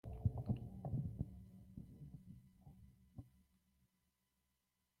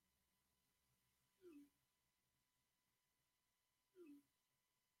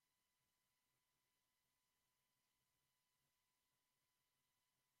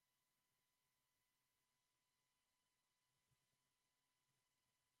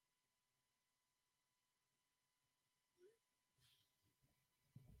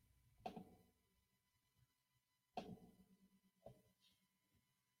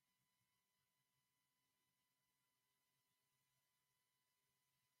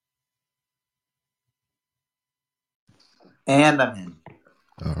And I'm in.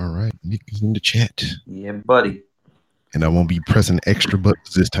 All right, Nick is in the chat, Yeah, buddy. and I won't be pressing extra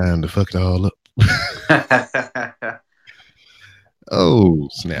buttons this time to fuck it all up. Oh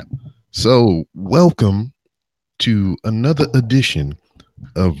snap! So welcome to another edition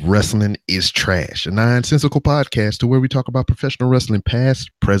of Wrestling is Trash, a nonsensical podcast to where we talk about professional wrestling past,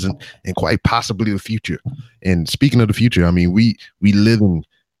 present, and quite possibly the future. And speaking of the future, I mean we living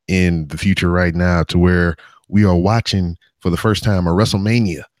in the future right now to where we are watching for the first time a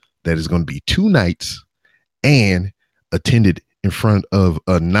WrestleMania that is going to be 2 nights and attended in front of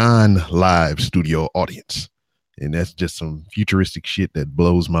a non-live studio audience. And that's just some futuristic shit that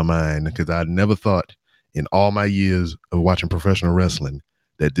blows my mind because I never thought in all my years of watching professional wrestling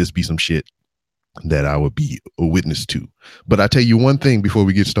that this be some shit that I would be a witness to. But I tell you one thing before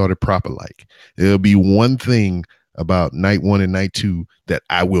we get started proper, like there'll be one thing about night one and night two that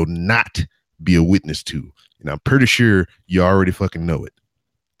I will not be a witness to. And I'm pretty sure you already fucking know it.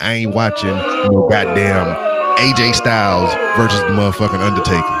 I ain't watching no goddamn AJ Styles versus the motherfucking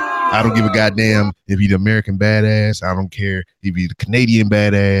Undertaker. I don't give a goddamn if he's the American badass. I don't care if he's the Canadian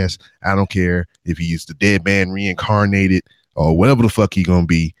badass. I don't care if he's the dead man reincarnated or whatever the fuck he gonna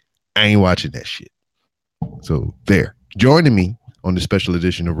be. I ain't watching that shit. So there. Joining me on the special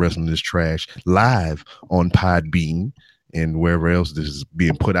edition of Wrestling is Trash live on Podbean and wherever else this is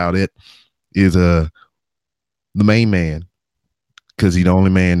being put out at is the main man, because he's the only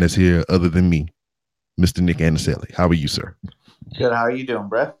man that's here other than me, Mr. Nick Anicelli. How are you, sir? Good. How are you doing,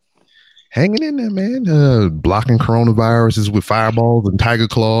 bro? Hanging in there, man. Blocking coronaviruses with fireballs and tiger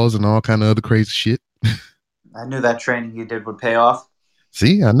claws and all kind of other crazy shit. I knew that training you did would pay off.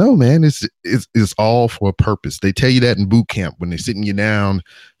 See, I know, man. It's all for a purpose. They tell you that in boot camp when they're sitting you down,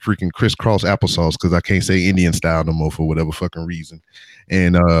 freaking crisscross applesauce, because I can't say Indian style no more for whatever fucking reason.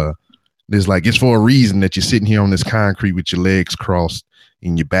 And it's like it's for a reason that you're sitting here on this concrete with your legs crossed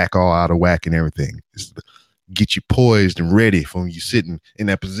and your back all out of whack and everything. It's get you poised and ready for when you're sitting in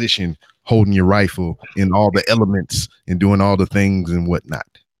that position, holding your rifle in all the elements and doing all the things and whatnot.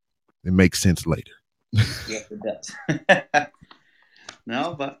 It makes sense later. Yes, it does.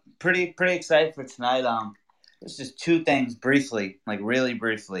 No, but pretty excited for tonight. There's just two things briefly, like really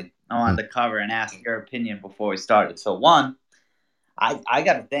briefly, I wanted to cover and ask your opinion before we started. So one, I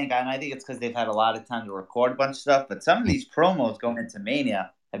got to think, and I think it's because they've had a lot of time to record a bunch of stuff. But some of these promos going into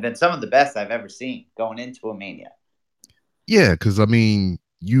Mania have been some of the best I've ever seen going into a Mania. Yeah, because I mean,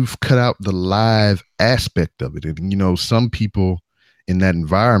 you've cut out the live aspect of it, and you know, some people in that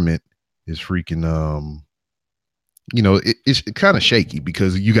environment is freaking it's kind of shaky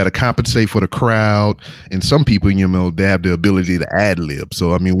because you got to compensate for the crowd, and some people, you know, they have the ability to ad lib.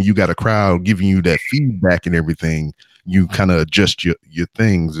 So I mean, when you got a crowd giving you that feedback and everything, you kind of adjust your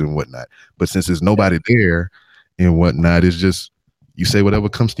things and whatnot. But since there's nobody there and whatnot, it's just you say whatever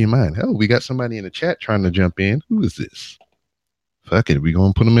comes to your mind. Hell, we got somebody in the chat trying to jump in. Who is this? Fuck it, we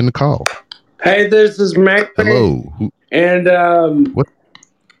gonna put them in the call. Hey, this is Mac. Hello. And what?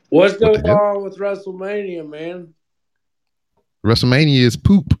 What's going on with WrestleMania, man? WrestleMania is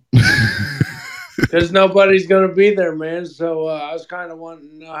poop. Because nobody's going to be there, man. So I was kind of wanting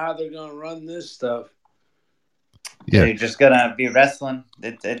to know how they're going to run this stuff. Yeah, you're just going to be wrestling.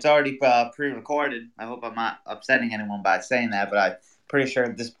 It's already pre-recorded. I hope I'm not upsetting anyone by saying that, but I'm pretty sure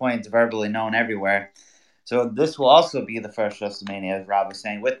at this point it's verbally known everywhere. So this will also be the first WrestleMania, as Rob was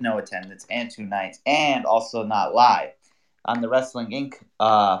saying, with no attendance and 2 nights, and also not live. On the Wrestling Inc.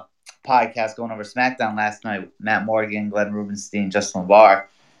 Podcast going over SmackDown last night, Matt Morgan, Glenn Rubenstein, Justin LeBar,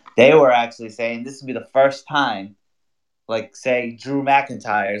 they were actually saying this will be the first time, like, say, Drew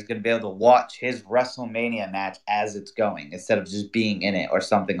McIntyre is going to be able to watch his WrestleMania match as it's going instead of just being in it or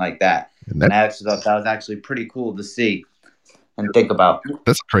something like that. And I actually thought that was actually pretty cool to see and think about.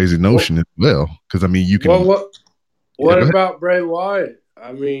 That's a crazy notion as well, because I mean, you can. What about Bray Wyatt?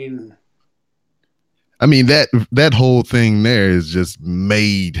 I mean, that whole thing there is just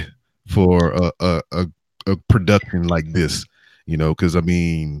made for a production like this, you know, because I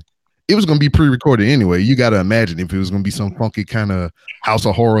mean, it was going to be pre-recorded anyway. You got to imagine if it was going to be some funky kind of House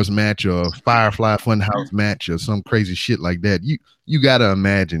of Horrors match or Firefly Funhouse match or some crazy shit like that. You got to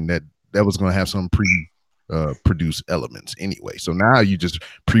imagine that was going to have some produce elements anyway. So now you just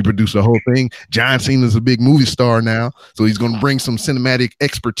pre-produce the whole thing. John Cena's a big movie star now, so he's going to bring some cinematic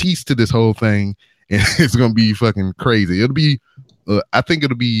expertise to this whole thing, and it's going to be fucking crazy. It'll be I think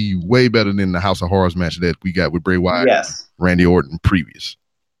it'll be way better than the House of Horrors match that we got with Bray Wyatt, Randy Orton previous.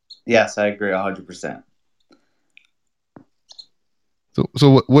 Yes, I agree 100%.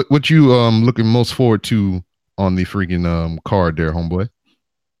 So what you looking most forward to on the freaking card there, homeboy?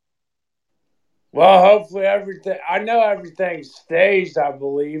 Well, hopefully everything. I know everything's staged, I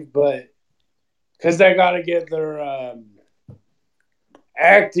believe, but because they got to get their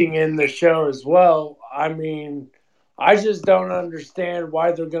acting in the show as well. I mean, I just don't understand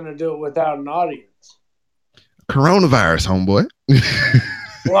why they're going to do it without an audience. Coronavirus, homeboy.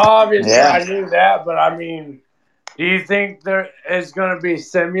 Well, obviously, Yeah. I knew that, but I mean, do you think there is going to be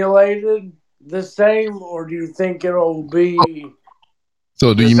simulated the same, or do you think it'll be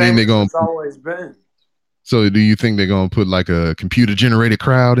So do the you mean same they're as going it's always been? So do you think they're gonna put like a computer generated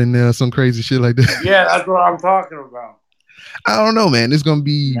crowd in there, some crazy shit like that? Yeah, that's what I'm talking about. I don't know, man. It's gonna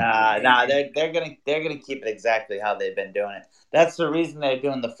be Nah, they're gonna keep it exactly how they've been doing it. That's the reason they're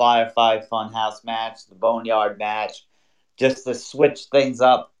doing the Firefly Funhouse match, the Boneyard match, just to switch things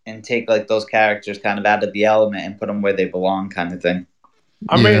up and take like those characters kind of out of the element and put them where they belong, kind of thing.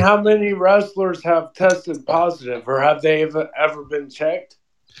 I mean, how many wrestlers have tested positive, or have they ever been checked?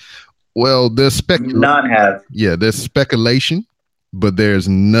 Well, there's speculation. None have. Yeah, there's speculation, but there's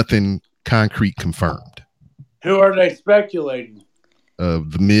nothing concrete confirmed. Who are they speculating?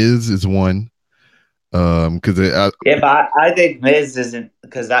 The Miz is one. Because but I think Miz isn't,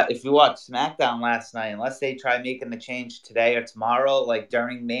 because if you watch SmackDown last night, unless they try making the change today or tomorrow, like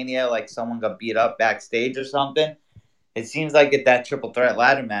during Mania, like someone got beat up backstage or something, it seems like that triple threat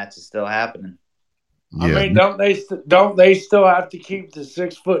ladder match is still happening. Yeah. I mean, don't they still have to keep the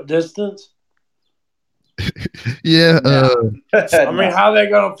 6 foot distance? Yeah. No. I mean, how are they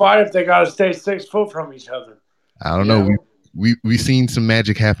gonna fight if they gotta stay 6 foot from each other? I don't know. We've seen some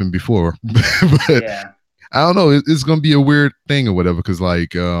magic happen before, but yeah. I don't know. It's gonna be a weird thing or whatever. Because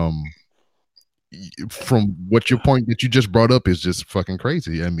like, from what your point that you just brought up is just fucking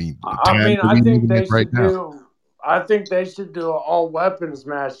crazy. I mean, I think they should do. I think they should do all weapons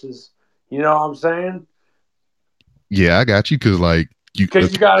matches. You know what I'm saying? Yeah, I got you. Because like, you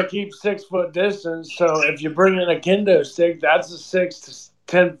got to keep 6 foot distance. So if you bring in a kendo stick, that's a 6 to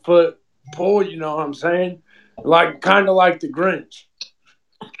 10 foot pull. You know what I'm saying? Like kind of like the Grinch.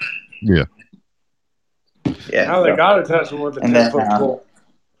 Yeah. Yeah. Now they got to touch him with a 10 foot pull.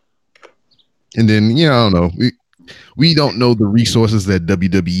 And then I don't know. We don't know the resources that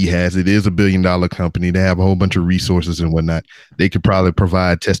WWE has. It is $1 billion company. They have a whole bunch of resources and whatnot. They could probably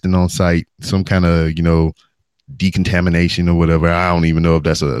provide testing on site, some kind of decontamination or whatever. I don't even know if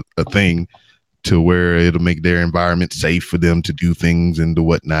that's a thing, to where it'll make their environment safe for them to do things and the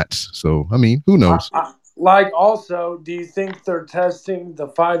whatnots. So I mean, who knows? Like also, do you think they're testing the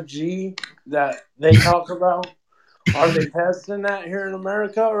 5G that they talk about? Are they testing that here in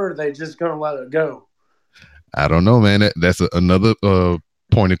America, or are they just going to let it go? I don't know, man. That's another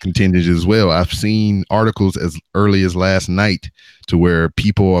point of contention as well. I've seen articles as early as last night to where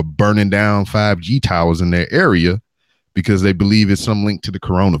people are burning down 5G towers in their area because they believe it's some link to the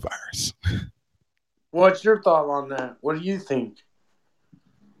coronavirus. What's your thought on that? What do you think?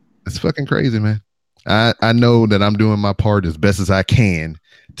 It's fucking crazy, man. I know that I'm doing my part as best as I can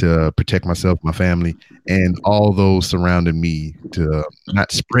to protect myself, my family, and all those surrounding me to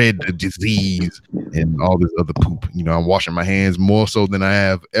not spread the disease and all this other poop. I'm washing my hands more so than I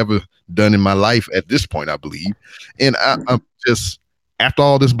have ever done in my life at this point, I believe. And I'm just, after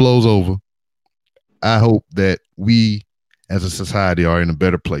all this blows over, I hope that we as a society are in a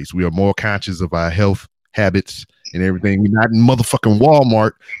better place. We are more conscious of our health habits and everything. We're not in motherfucking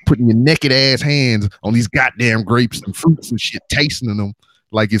Walmart putting your naked ass hands on these goddamn grapes and fruits and shit, tasting them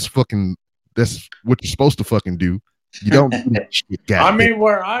like it's fucking, that's what you're supposed to fucking do. You don't do that shit, goddamn. I mean,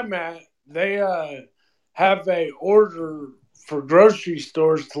 where I'm at, they have a order for grocery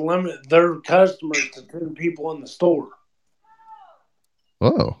stores to limit their customers to 10 people in the store.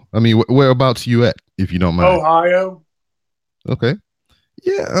 Oh, I mean, whereabouts you at, if you don't mind? Ohio. Okay.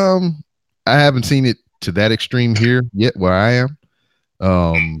 Yeah, I haven't seen it to that extreme here yet where I am.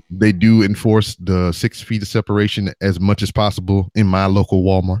 They do enforce the 6 feet of separation as much as possible in my local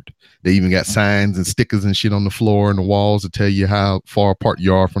Walmart. They even got signs and stickers and shit on the floor and the walls to tell you how far apart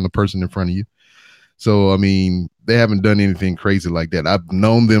you are from the person in front of you. So, I mean, they haven't done anything crazy like that. I've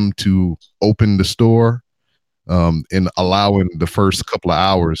known them to open the store and allowing the first couple of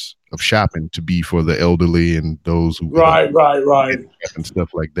hours of shopping to be for the elderly and those who right and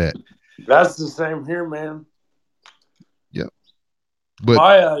stuff like that. That's the same here, man. Yeah,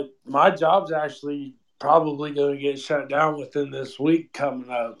 but my job's actually probably going to get shut down within this week coming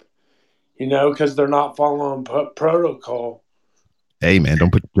up. Because they're not following protocol. Hey, man,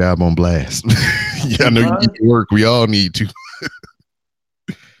 don't put your job on blast. Yeah, I know you need to work. We all need to.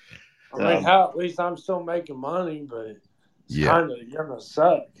 I mean, at least I'm still making money, but it's kind of going to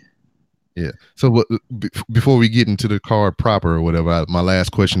suck. Yeah. So before we get into the card proper or whatever, my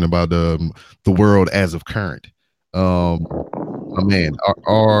last question about the world as of current. My man,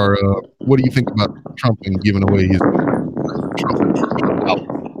 what do you think about Trump and giving away his Trump dollar?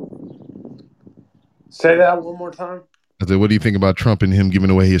 Say that one more time. I said, what do you think about Trump and him giving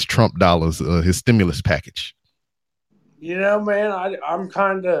away his Trump dollars, his stimulus package? Man, I'm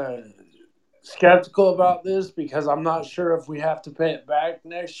kind of skeptical about this because I'm not sure if we have to pay it back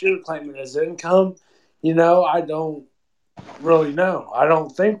next year, claiming it as income. I don't really know. I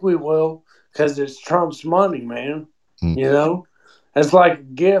don't think we will because it's Trump's money, man. Mm. It's like a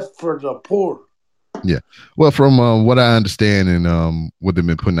gift for the poor. Yeah. Well, from what I understand and what they've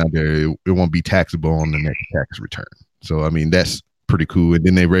been putting out there, it won't be taxable on the next tax return. So, I mean, that's pretty cool. And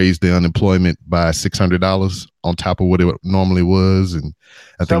then they raised the unemployment by $600 on top of what it normally was. And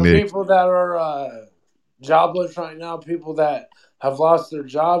I think people that are jobless right now, people that have lost their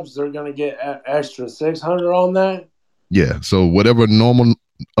jobs, they're going to get extra 600 on that. Yeah. So whatever normal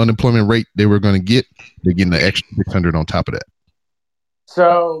unemployment rate they were going to get, they're getting the extra 600 on top of that.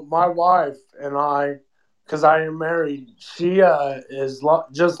 So my wife and I, because I am married, she just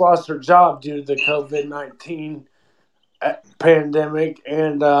lost her job due to the COVID-19 pandemic,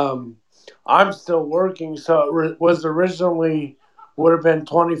 and I'm still working. So it was originally would have been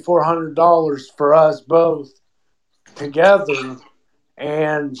 $2,400 for us both together,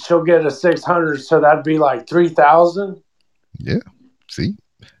 and she'll get a 600, so that'd be like 3,000. Yeah. See,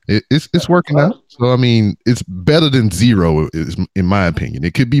 it's working out. So I mean, it's better than zero, in my opinion.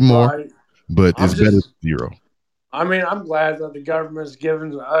 It could be more, right, but it's better than zero. I mean, I'm glad that the government's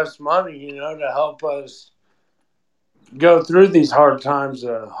giving us money, to help us go through these hard times,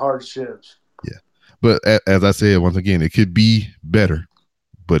 hardships. Yeah, but as I said, once again, it could be better,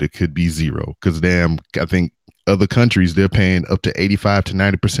 but it could be zero. Because I think other countries, they're paying up to 85 to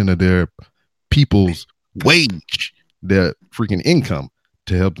 90% of their people's wage, their freaking income,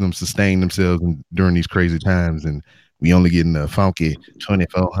 to help them sustain themselves during these crazy times. And we only getting a funky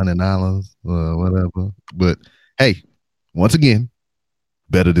 $2,400 or whatever. But hey, once again,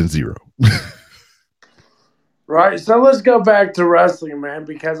 better than zero. Right. So let's go back to wrestling, man,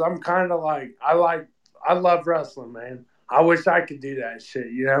 because I'm kind of like, I love wrestling, man. I wish I could do that shit,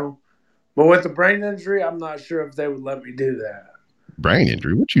 But with the brain injury, I'm not sure if they would let me do that. Brain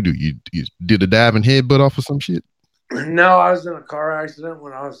injury? What you do? You did a diving headbutt off of some shit? No, I was in a car accident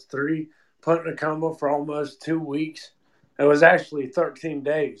when I was 3, put in a coma for almost 2 weeks. It was actually 13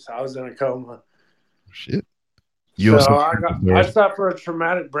 days I was in a coma. Shit. So I suffer a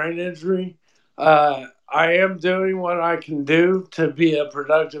traumatic brain injury. I am doing what I can do to be a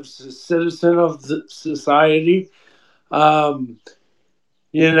productive citizen of the society. I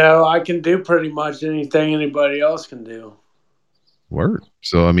can do pretty much anything anybody else can do. Word.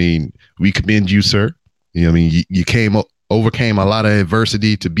 So, I mean, we commend you, sir. I mean, you overcame a lot of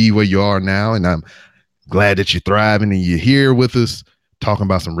adversity to be where you are now, and I'm glad that you're thriving and you're here with us talking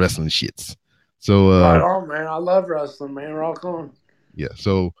about some wrestling shits. So, right on, man. I love wrestling, man. Rock on. Yeah.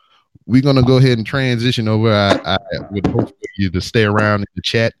 So we're gonna go ahead and transition over. I would hope for you to stay around in the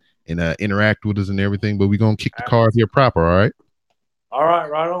chat and interact with us and everything, but we're gonna kick the card here proper. All right. All right,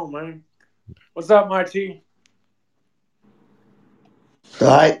 right on, man. What's up, my T? All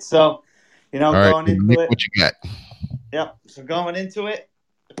right, so going into Nick, it. What you got? Yep. So going into it,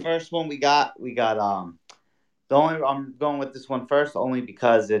 the first one we got I'm going with this one first only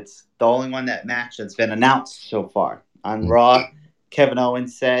because it's the only one match that's been announced so far on Raw. Kevin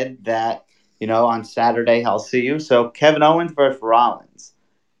Owens said that on Saturday I'll see you. So Kevin Owens versus Rollins.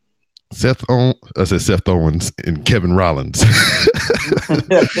 I said Seth Owens and Kevin Rollins.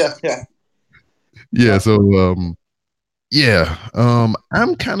 Yeah. So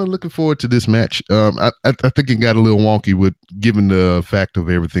I'm kind of looking forward to this match. I think it got a little wonky given the fact of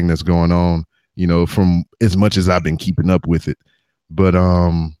everything that's going on. From as much as I've been keeping up with it, but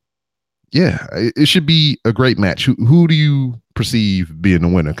it should be a great match. Who do you perceive being the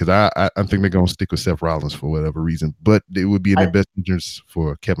winner? Because I think they're gonna stick with Seth Rollins for whatever reason, but it would be in their best interest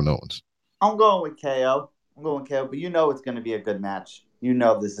for Kevin Owens. I'm going with KO. But it's going to be a good match.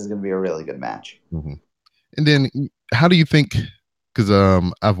 This is going to be a really good match. Mm-hmm. And then, how do you think? Because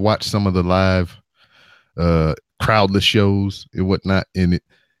I've watched some of the live crowdless shows and whatnot, and it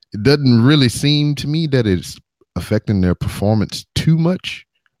doesn't really seem to me that it's affecting their performance too much.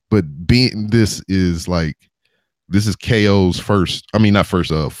 But this is KO's fourth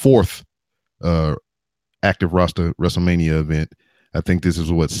active roster WrestleMania event. I think this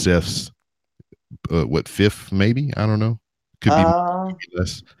is Seth's fifth, maybe, I don't know. Could be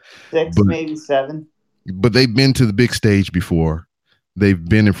less. 6, maybe 7. But they've been to the big stage before. they've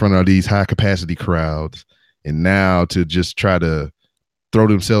been in front of these high capacity crowds, and now to just try to throw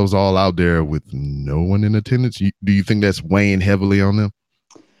themselves all out there with no one in attendance, do you think that's weighing heavily on them?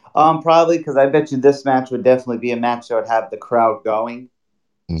 Probably, because I bet you this match would definitely be a match that would have the crowd going.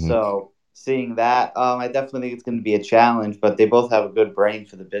 Mm-hmm. So seeing that, I definitely think it's going to be a challenge. But they both have a good brain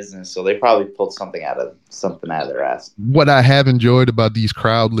for the business, so they probably pulled something out of their ass. What I have enjoyed about these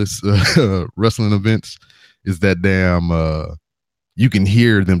crowdless wrestling events is that damn you can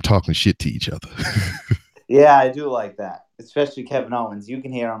hear them talking shit to each other. Yeah, I do like that, especially Kevin Owens. You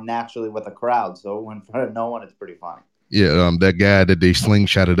can hear him naturally with a crowd, so in front of no one, it's pretty funny. Yeah, that guy that they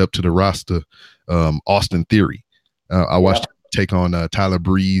slingshotted up to the roster, Austin Theory. I watched him take on Tyler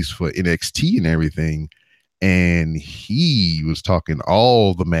Breeze for NXT and everything, and he was talking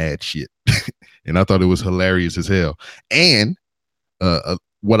all the mad shit, and I thought it was hilarious as hell. And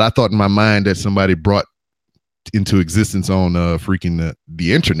what I thought in my mind that somebody brought into existence on freaking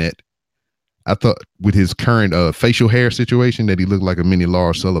the internet, I thought with his current facial hair situation that he looked like a mini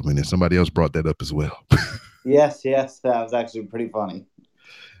Lars Sullivan, and somebody else brought that up as well. Yes, that was actually pretty funny.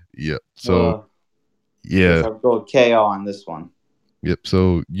 Yeah. So, yeah. I'll go with KO on this one. Yep.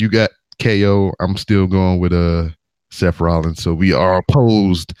 So you got KO. I'm still going with Seth Rollins. So we are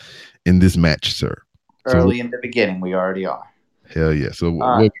opposed in this match, sir. Early in the beginning, we already are. Hell yeah. So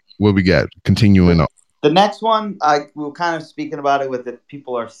what we got? Continuing on. The next one, we were kind of speaking about it with if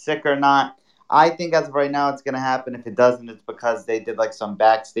people are sick or not. I think as of right now, it's going to happen. If it doesn't, it's because they did like some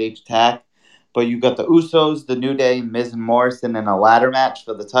backstage tag. But you got the Usos, the New Day, Miz and Morrison in a ladder match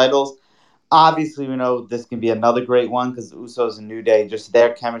for the titles. Obviously, we know this can be another great one because the Usos and New Day, just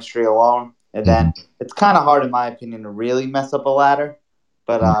their chemistry alone. And then it's kind of hard, in my opinion, to really mess up a ladder.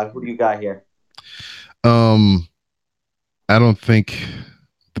 But who do you got here? I don't think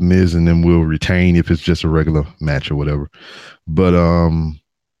the Miz and them will retain if it's just a regular match or whatever. But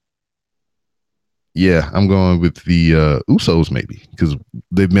yeah, I'm going with the Usos maybe because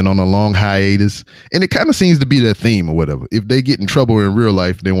they've been on a long hiatus, and it kind of seems to be their theme or whatever. If they get in trouble in real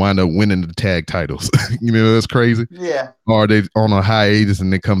life, they wind up winning the tag titles. You know, that's crazy. Yeah. Or they on a hiatus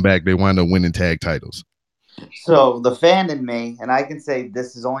and they come back, they wind up winning tag titles. So the fan in me, and I can say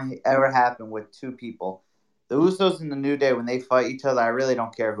this has only ever happened with two people. The Usos and the New Day, when they fight each other, I really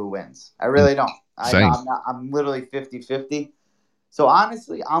don't care who wins. I really don't. I'm literally 50-50. So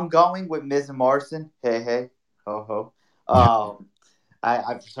honestly, I'm going with Miz and Morrison. Hey, ho ho.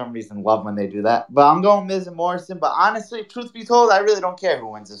 I for some reason love when they do that. But I'm going Miz and Morrison. But honestly, truth be told, I really don't care who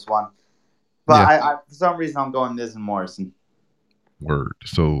wins this one. But I for some reason, I'm going Miz and Morrison. Word.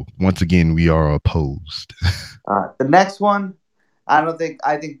 So once again, we are opposed. The next one, I think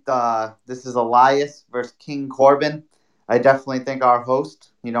this is Elias versus King Corbin. I definitely think our host,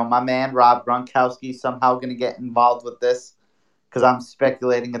 my man Rob Gronkowski, is somehow going to get involved with this. Because I'm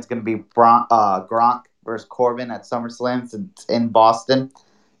speculating it's going to be Gronk versus Corbin at SummerSlam since it's in Boston.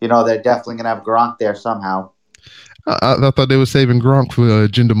 They're definitely going to have Gronk there somehow. I thought they were saving Gronk for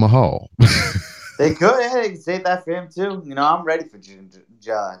Jinder Mahal. They could save that for him too. I'm ready for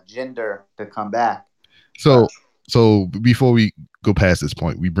Jinder to come back. So before we go past this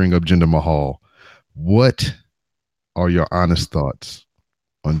point, we bring up Jinder Mahal. What are your honest thoughts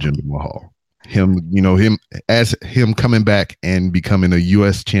on Jinder Mahal? Him coming back and becoming a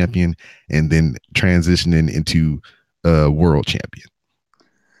U.S. champion and then transitioning into a world champion.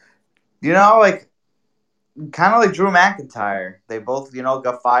 Kind of like Drew McIntyre. They both,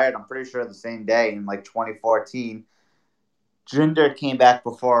 got fired, I'm pretty sure the same day in 2014. Jinder came back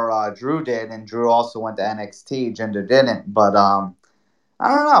before Drew did, and Drew also went to NXT. Jinder didn't, but I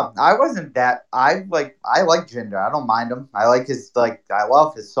don't know. I wasn't that. I like Jinder. I don't mind him. I like his I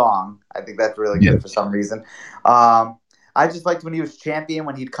love his song. I think that's really good for some reason. I just liked when he was champion.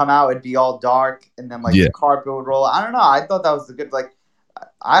 When he'd come out, it'd be all dark, and then the carpet would roll. I don't know. I thought that was a good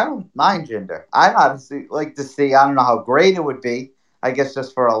I don't mind Jinder. I obviously like to see. I don't know how great it would be. I guess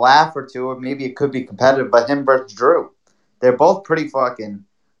just for a laugh or two, or maybe it could be competitive. But him versus Drew, they're both pretty fucking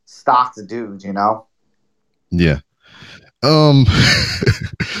stocked dudes, Yeah.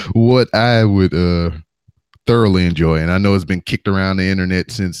 What I would thoroughly enjoy, and I know it's been kicked around the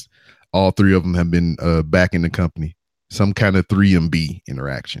internet since all three of them have been back in the company, some kind of 3MB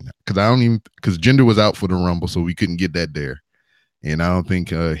interaction. Because Jinder was out for the Rumble, so we couldn't get that there. And I don't think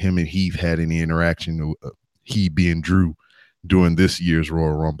him and Heath had any interaction, he being Drew, during this year's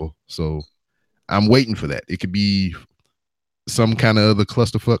Royal Rumble. So I'm waiting for that. It could be some kind of other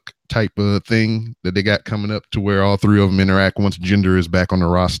clusterfuck type of thing that they got coming up to where all three of them interact once Jinder is back on the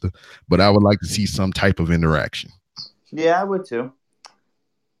roster. But I would like to see some type of interaction. Yeah, I would too.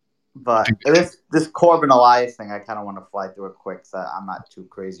 But this Corbin Elias thing, I kind of want to fly through it quick. So I'm not too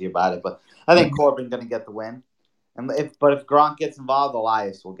crazy about it, but I think Corbin's going to get the win. And if Gronk gets involved,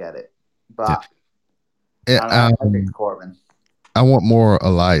 Elias will get it. But I think Corbin. I want more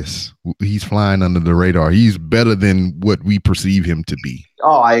Elias. He's flying under the radar. He's better than what we perceive him to be.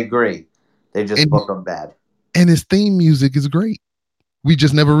 Oh, I agree. They just book him bad. And his theme music is great. We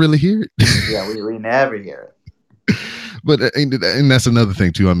just never really hear it. Yeah, we never hear it. But and that's another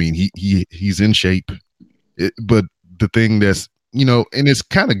thing too. I mean, he's in shape. But the thing that's, and it's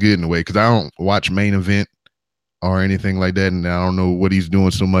kind of good in a way because I don't watch Main Event or anything like that, and I don't know what he's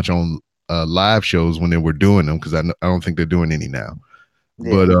doing so much on live shows when they were doing them because I don't think they're doing any now.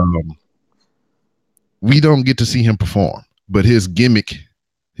 Yeah. But we don't get to see him perform. But his gimmick,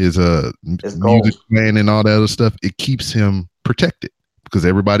 his music playing and all that other stuff, it keeps him protected because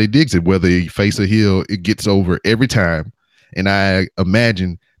everybody digs it. Whether he face or heel, it gets over every time. And I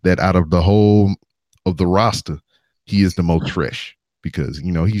imagine that out of the whole of the roster, he is the most fresh because,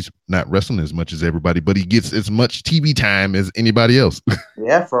 he's not wrestling as much as everybody, but he gets as much TV time as anybody else.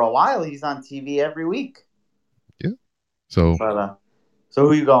 Yeah, for a while, he's on TV every week. Yeah. So who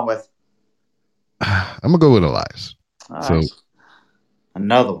are you going with? I'm going to go with Elias. All right.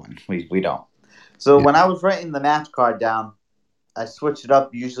 Another one. We don't. So when I was writing the match card down, I switched it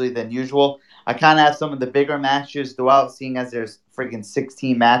up usually than usual. I kind of have some of the bigger matches throughout, seeing as there's freaking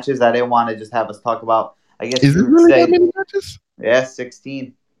 16 matches. I didn't want to just have us talk about, I guess is it really that many matches? Yeah,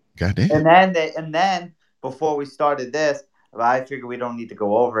 16. Goddamn. And then before we started this, I figured we don't need to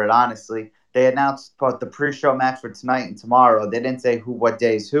go over it, honestly. They announced the pre-show match for tonight and tomorrow. They didn't say what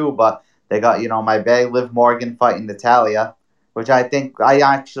day's who, but they got, my bae, Liv Morgan, fighting Natalya, which I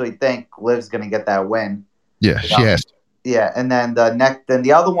actually think Liv's going to get that win. Yeah, she has to. Yeah, and then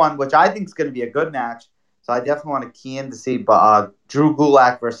the other one, which I think is going to be a good match, so I definitely want to key in to see Drew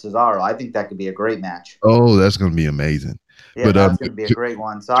Gulak versus Cesaro. I think that could be a great match. Oh, that's going to be amazing. Yeah, but, that's going to be a great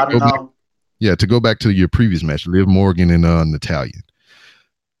one. So I don't know. To go back to your previous match, Liv Morgan and Natalya.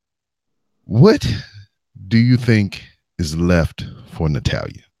 What do you think is left for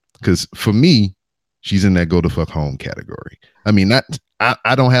Natalya? Because for me, she's in that go to fuck home category. I mean,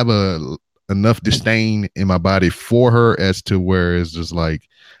 I don't have enough disdain in my body for her as to where it's just like,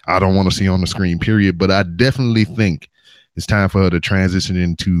 I don't want to see on the screen, period. But I definitely think it's time for her to transition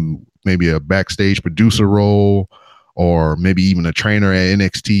into maybe a backstage producer role or maybe even a trainer at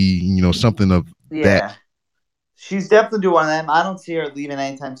NXT, something of that. She's definitely doing one of them. I don't see her leaving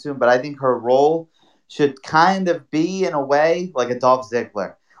anytime soon, but I think her role should kind of be, in a way, like a Dolph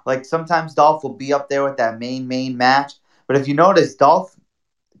Ziggler. Like, sometimes Dolph will be up there with that main match. But if you notice, Dolph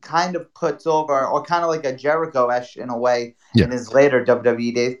kind of puts over, or kind of like a Jericho-esque in a way, in his later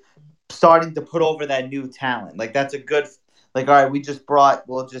WWE days, starting to put over that new talent. Like, that's a good, like, all right,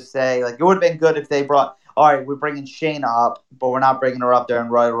 we'll just say, like, it would have been good if they brought, all right, we're bringing Shayna up, but we're not bringing her up during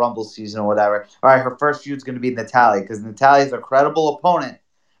Royal Rumble season or whatever. All right, her first feud's going to be Natalya, because Natalya's a credible opponent,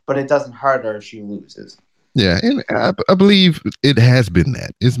 but it doesn't hurt her if she loses. Yeah, and I believe it has been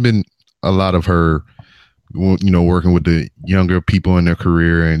that. It's been a lot of her, working with the younger people in their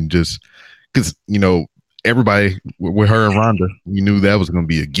career, and just because, everybody with her and Ronda, we knew that was going to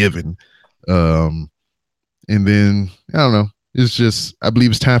be a given. And then, I don't know, it's just, I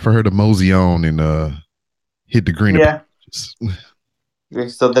believe it's time for her to mosey on and hit the greener. Yeah.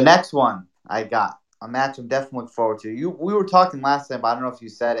 So the next one I got, a match I'm definitely looking forward to. We were talking last time, but I don't know if you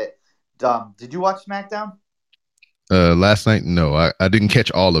said it. Did you watch SmackDown? Last night, no. I didn't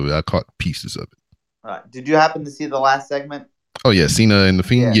catch all of it. I caught pieces of it. All right. Did you happen to see the last segment? Oh, yeah. Cena and The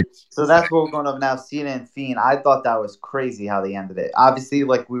Fiend? Yeah. Yes. So that's what we're going to have now, Cena and Fiend. I thought that was crazy how they ended it. Obviously,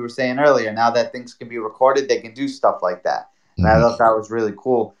 like we were saying earlier, now that things can be recorded, they can do stuff like that. And I thought that was really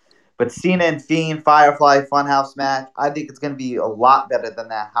cool. But Cena and Fiend, Firefly Funhouse match, I think it's going to be a lot better than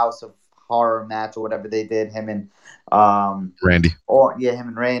that House of Horror match or whatever they did, him and Randy. Him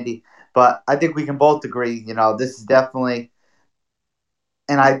and Randy. But I think we can both agree, this is definitely,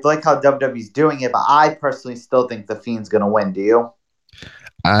 and I like how WWE's doing it, but I personally still think the Fiend's going to win. Do you?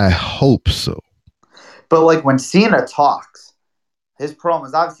 I hope so. But like when Cena talks, his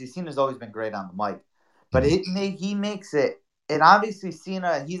promos, obviously Cena's always been great on the mic, but he makes it, and obviously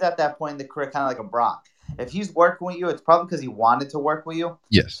Cena, he's at that point in the career kind of like a Brock. If he's working with you, it's probably because he wanted to work with you.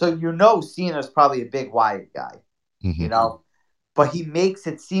 Yes. So Cena's probably a big Wyatt guy, But he makes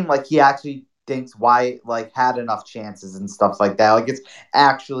it seem like he actually thinks Wyatt had enough chances and stuff like that. Like, it's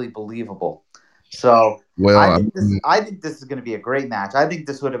actually believable. So I think this is going to be a great match. I think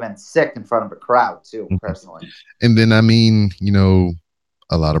this would have been sick in front of a crowd too, personally. And then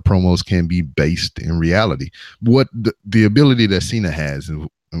a lot of promos can be based in reality. What the ability that Cena has,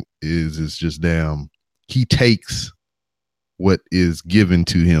 is just damn. He takes what is given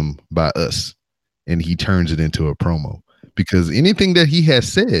to him by us, and he turns it into a promo, because anything that he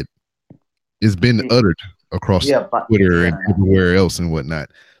has said has been uttered across Twitter and everywhere else and whatnot.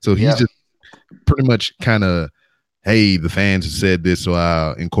 So he's just pretty much kind of, hey, the fans have said this, so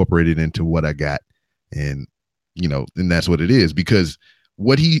I'll incorporate it into what I got. And, and that's what it is, because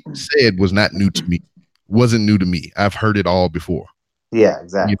what he said was not new to me, wasn't new to me. I've heard it all before. Yeah,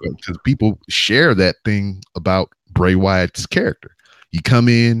 exactly. Because people share that thing about Bray Wyatt's character. You come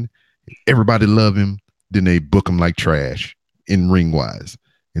in, everybody love him, then they book him like trash in ring wise.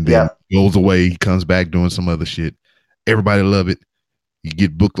 And then goes away, he comes back doing some other shit. Everybody love it. You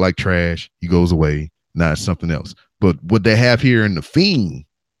get booked like trash, he goes away. Now it's something else. But what they have here in The Fiend,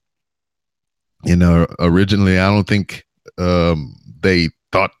 originally I don't think they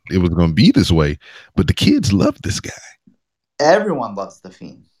thought it was going to be this way, but the kids love this guy. Everyone loves The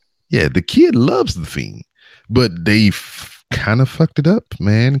Fiend. Yeah, the kid loves The Fiend, but they kind of fucked it up,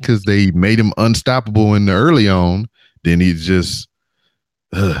 man, because they made him unstoppable in the early on. Then he's just,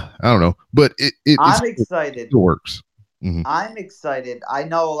 I don't know, but I'm excited. It works. Mm-hmm. I'm excited. I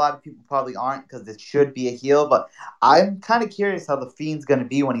know a lot of people probably aren't, because it should be a heel, but I'm kind of curious how The Fiend's going to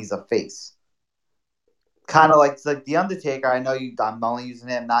be when he's a face. Kind of like The Undertaker. I know I'm only using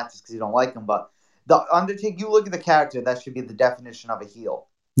him not just because you don't like him, but The Undertaker, you look at the character, that should be the definition of a heel.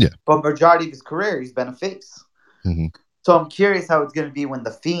 Yeah. But majority of his career, he's been a face. Mm-hmm. So I'm curious how it's going to be when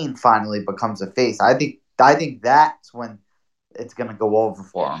The Fiend finally becomes a face. I think that's when it's going to go over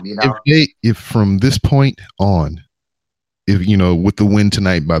for him. If from this point on, with the win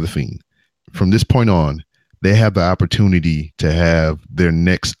tonight by The Fiend, from this point on, they have the opportunity to have their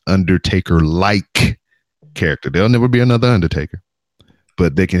next Undertaker-like character. There'll never be another Undertaker,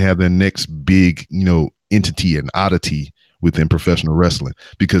 but they can have their next big, entity and oddity within professional wrestling.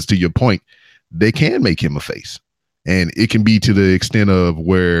 Because to your point, they can make him a face, and it can be to the extent of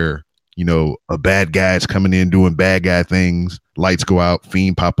where, a bad guy's coming in doing bad guy things, lights go out,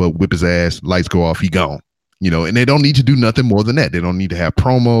 Fiend pop up, whip his ass, lights go off, he gone. And they don't need to do nothing more than that. They don't need to have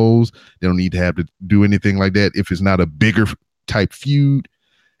promos. They don't need to have to do anything like that if it's not a bigger type feud.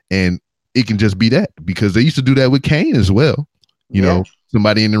 And it can just be that, because they used to do that with Kane as well.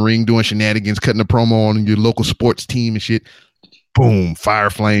 Somebody in the ring doing shenanigans, cutting a promo on your local sports team and shit. Boom, fire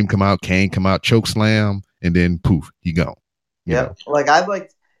flame come out, Kane come out, choke slam, and then poof, he gone. Yeah, I'd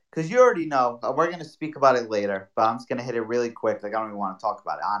like, because you already know, we're going to speak about it later, but I'm just going to hit it really quick. I don't even want to talk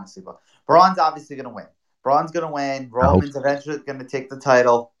about it, honestly. But Braun's obviously going to win. Braun's going to win. Roman's eventually going to take the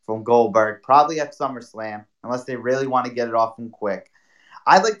title from Goldberg, probably at SummerSlam, unless they really want to get it off him quick.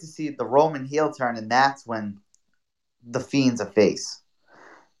 I'd like to see the Roman heel turn, and that's when The Fiend's a face.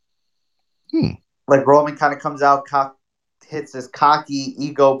 Like Roman kind of comes out, hits his cocky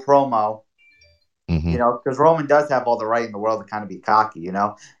ego promo, because Roman does have all the right in the world to kind of be cocky,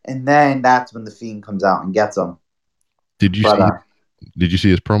 and then that's when The Fiend comes out and gets him. Did you see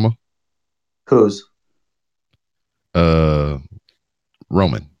his promo? Whose?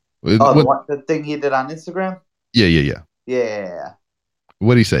 Roman. The thing he did on Instagram? Yeah.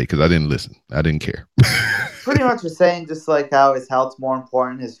 What did he say? Because I didn't listen. I didn't care. Pretty much was saying just like how his health's more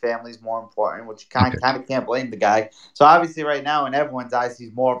important, his family's more important, which kind of can't blame the guy. So obviously right now in everyone's eyes,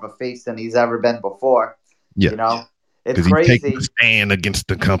 he's more of a face than he's ever been before. Yeah. It's crazy. He's taking a stand against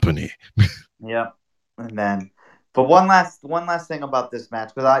the company. Yep. And then, but one last thing about this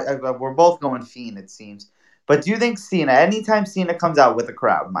match, because we're both going Fiend, it seems. But do you think Cena, anytime Cena comes out with a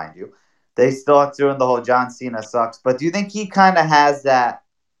crowd, mind you, they still are doing the whole John Cena sucks, but do you think he kind of has that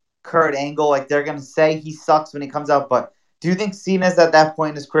Kurt Angle, like they're going to say he sucks when he comes out, but do you think Cena's at that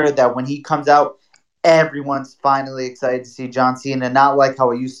point in his career that when he comes out, everyone's finally excited to see John Cena, not like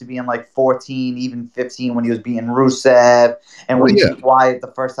how it used to be in like 14, even 15 when he was beating Rusev, and when he beat Wyatt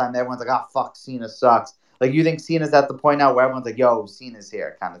the first time, everyone's like, oh, fuck, Cena sucks. Like, you think Cena's at the point now where everyone's like, yo, Cena's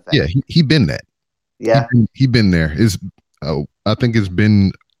here kind of thing? Yeah, he been that. Yeah. He been there. I think it's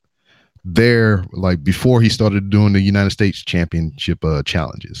been there like before he started doing the United States Championship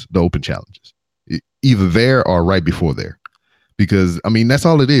challenges, the open challenges, either there or right before there, because I mean that's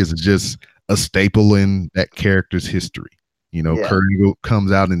all it is. It's just a staple in that character's history. Kurt Angle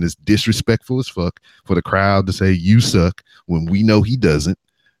comes out and is disrespectful as fuck for the crowd to say you suck when we know he doesn't,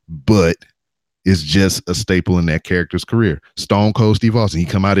 but it's just a staple in that character's career. Stone Cold Steve Austin, he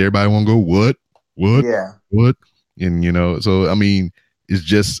come out, everybody want to go what, and so I mean it's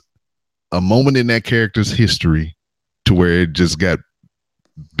just a moment in that character's history to where it just got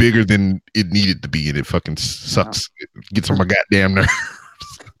bigger than it needed to be, and it fucking sucks. It gets on my goddamn nerves.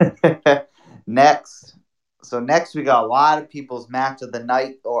 Next, So next we got a lot of people's match of the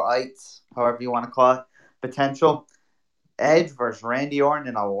night or ites, however you want to call it, potential. Edge versus Randy Orton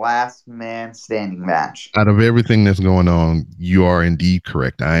in a last man standing match. Out of everything that's going on, you are indeed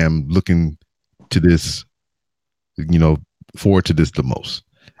correct. I am looking to this, forward to this the most.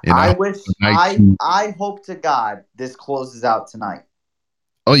 And I hope to God this closes out tonight.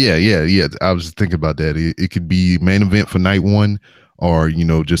 Oh yeah. I was thinking about that. It could be main event for night 1, or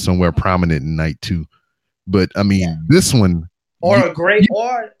just somewhere prominent in night 2. But I mean, this one, or a great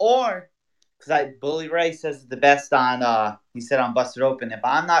or because Bully Ray says the best on. He said on Busted Open, if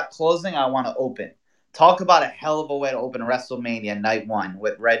I'm not closing, I want to open. Talk about a hell of a way to open WrestleMania night 1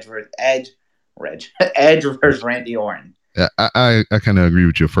 with Edge versus Randy Orton. I kind of agree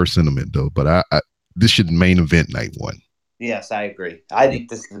with your first sentiment though, but I this should main event night 1. Yes, I agree. I think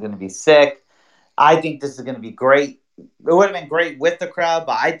this is going to be sick. I think this is going to be great. It would have been great with the crowd,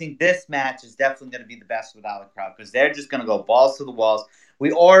 but I think this match is definitely going to be the best without the crowd because they're just going to go balls to the walls.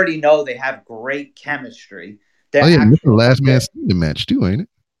 We already know they have great chemistry. This is the last man standing match too, ain't it?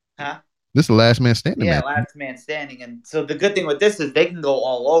 Huh? This is the last man standing match. Yeah, last man standing. And so the good thing with this is they can go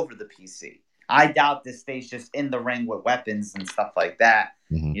all over the PC. I doubt this stays just in the ring with weapons and stuff like that,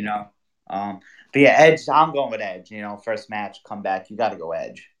 But yeah, Edge, I'm going with Edge. First match, come back. You got to go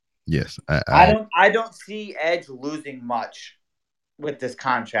Edge. Yes. I don't see Edge losing much with this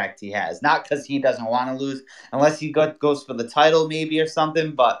contract he has. Not because he doesn't want to lose, unless he goes for the title maybe or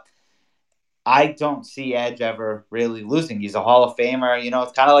something. But I don't see Edge ever really losing. He's a Hall of Famer.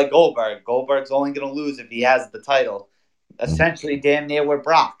 It's kind of like Goldberg. Goldberg's only going to lose if he has the title. Essentially, damn near with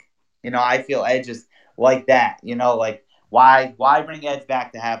Brock. I feel Edge is like that. Like why bring Edge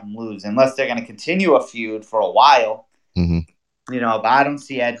back to have him lose unless they're going to continue a feud for a while. Mm-hmm. But I don't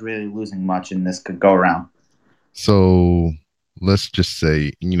see Edge really losing much in this could go around. So let's just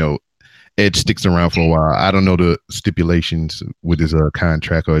say, Edge sticks around for a while. I don't know the stipulations with his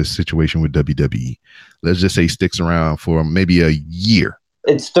contract or his situation with WWE. Let's just say he sticks around for maybe a year.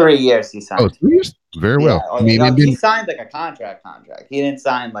 It's 3 years he signed. Oh, 3 years? Very well. He signed like a contract. He didn't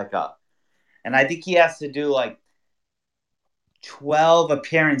sign like a... And I think he has to do like 12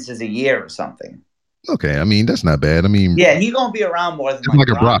 appearances a year or something. Okay, I mean, that's not bad. I mean... Yeah, he's going to be around more than like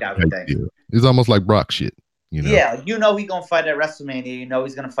a Brock I would think. It's almost like Brock shit. Yeah, he's going to fight at WrestleMania.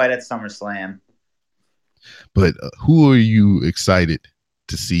 He's going to fight at SummerSlam. But who are you excited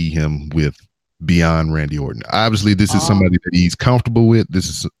to see him with beyond Randy Orton? Obviously, this is somebody that he's comfortable with. This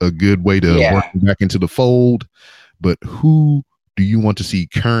is a good way to work him back into the fold. But who do you want to see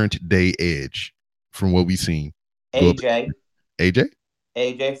current day Edge from what we've seen? AJ?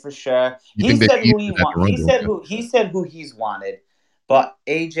 AJ for sure. He said who he wants. He said who he's wanted. But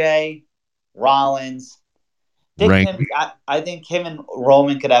AJ, Rollins... I think him and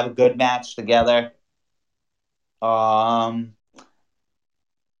Roman could have a good match together.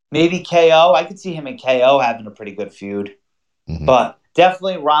 Maybe KO. I could see him and KO having a pretty good feud. Mm-hmm. But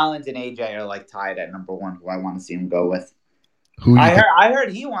definitely Rollins and AJ are like tied at number 1 who I want to see him go with. I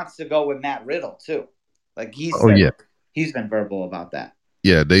heard he wants to go with Matt Riddle too. Like he's been verbal about that.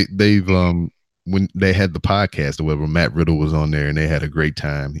 Yeah, they've when they had the podcast or whatever, Matt Riddle was on there and they had a great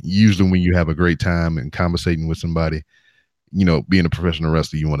time. Usually when you have a great time and conversating with somebody, being a professional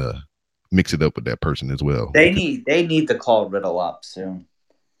wrestler, you want to mix it up with that person as well. They need to call Riddle up soon.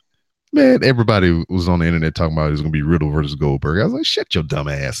 Man, everybody was on the internet talking about it was going to be Riddle versus Goldberg. I was like, shut your dumb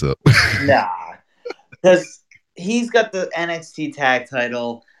ass up. Nah, because he's got the NXT tag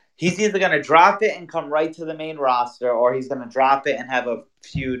title. He's either going to drop it and come right to the main roster, or he's going to drop it and have a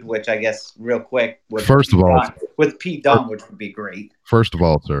feud, which I guess real quick with Pete Dunne, which would be great. First of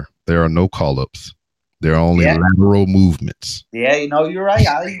all, sir, there are no call-ups. There are only lateral movements. Yeah, you're right.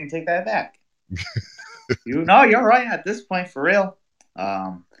 I'll even take that back. You're right at this point, for real.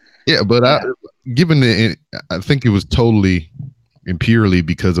 I think it was totally and purely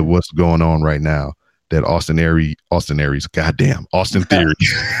because of what's going on right now that Austin Theory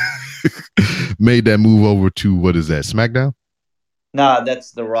made that move over to, what is that, SmackDown? No,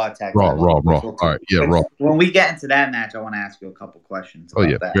 that's the Raw tag. Raw. All right, yeah, Raw. When we get into that match, I want to ask you a couple questions. Oh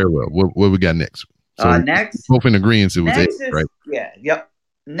yeah, that. Very well. What we got next? So next, both in agreement it was Edge, right? Yeah, yep.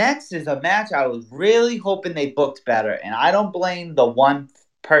 Next is a match I was really hoping they booked better, and I don't blame the one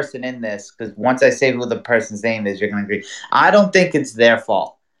person in this because once I say who the person's name is, you're gonna agree. I don't think it's their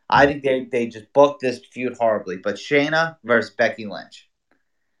fault. I think they just booked this feud horribly. But Shayna versus Becky Lynch.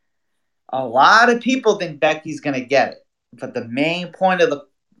 A lot of people think Becky's going to get it. But the main point of the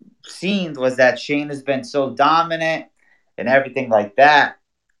scenes was that Shayna's been so dominant and everything like that.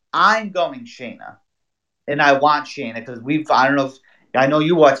 I'm going Shayna. And I want Shayna because I know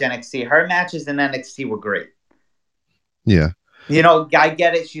you watch NXT. Her matches in NXT were great. Yeah. You know, I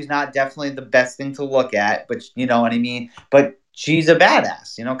get it. She's not definitely the best thing to look at, but you know what I mean? But she's a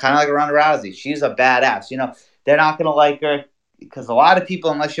badass, you know, kind of like Ronda Rousey. She's a badass. You know, they're not going to like her because a lot of people,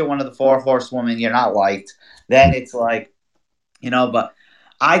 unless you're one of the 4 horsewomen, you're not liked. Then it's like, you know, but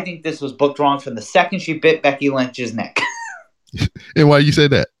I think this was booked wrong from the second she bit Becky Lynch's neck. And why you say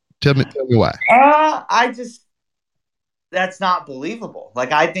that? Tell me why. I just, that's not believable.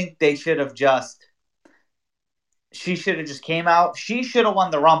 Like, I think they should have just, she should have just came out. She should have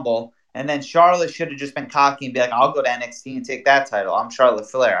won the Rumble. And then Charlotte should have just been cocky and be like, I'll go to NXT and take that title. I'm Charlotte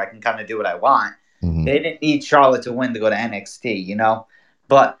Flair. I can kind of do what I want. Mhm. They didn't need Charlotte to win to go to NXT, you know?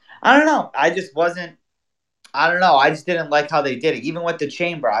 But I don't know. I just wasn't, I don't know. I just didn't like how they did it. Even with the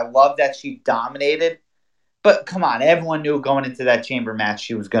Chamber, I love that she dominated. But come on, everyone knew going into that Chamber match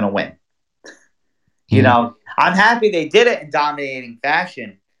she was going to win. You know, I'm happy they did it in dominating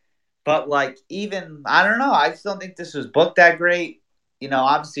fashion. But, like, even, I don't know. I just don't think this was booked that great. You know,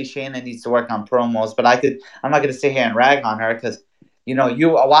 obviously Shayna needs to work on promos, but I'm not going to sit here and rag on her because, you know,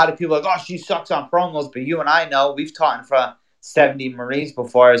 a lot of people are like, oh, she sucks on promos, but you and I know we've taught in front of 70 Marines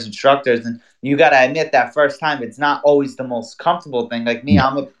before as instructors, and you got to admit that first time it's not always the most comfortable thing. Like me,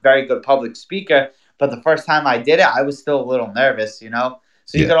 I'm a very good public speaker, but the first time I did it, I was still a little nervous, you know?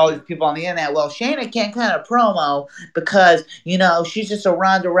 So you got all these people on the internet, well, Shayna can't cut a promo because, you know, she's just a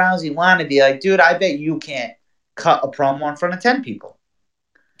Ronda Rousey wannabe. Like, dude, I bet you can't cut a promo in front of 10 people.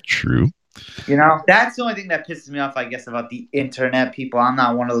 True. You know, that's the only thing that pisses me off, I guess, about the internet people. I'm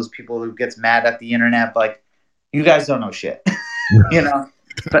not one of those people who gets mad at the internet, but like, you guys don't know shit. You know?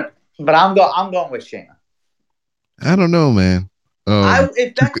 But I'm going with Shayna. I don't know, man.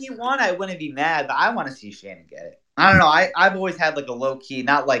 If Becky won, I wouldn't be mad, but I want to see Shayna get it. I don't know. I've always had like a low key,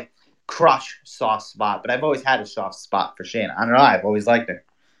 not like crush soft spot, but I've always had a soft spot for Shayna. I don't know. I've always liked her.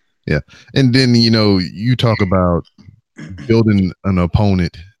 Yeah. And then, you know, you talk about building an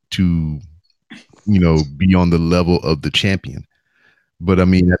opponent to, you know, be on the level of the champion. But I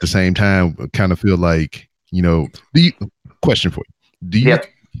mean, at the same time, I kind of feel like, you know, question for you. Do you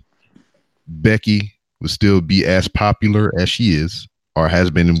think Becky would still be as popular as she is or has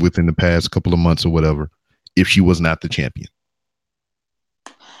been within the past couple of months or whatever if she was not the champion?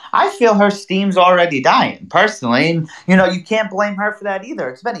 I feel her steam's already dying, personally. And, you know, you can't blame her for that either.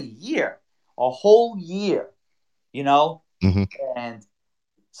 It's been a year, a whole year, you know? Mm-hmm. And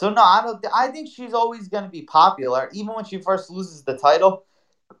so, no, I think she's always going to be popular, even when she first loses the title,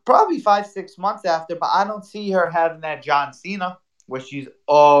 probably 5-6 months after. But I don't see her having that John Cena where she's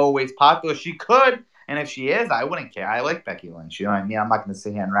always popular. She could, and if she is, I wouldn't care. I like Becky Lynch. You know what I mean? I'm not going to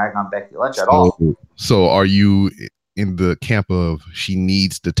sit here and rag on Becky Lynch at all. So are you in the camp of she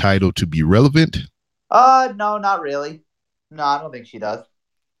needs the title to be relevant? No, not really. No, I don't think she does.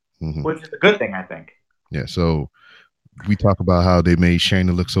 Mm-hmm. Which is a good thing, I think. Yeah, so we talk about how they made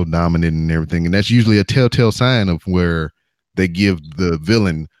Shayna look so dominant and everything, and that's usually a telltale sign of where they give the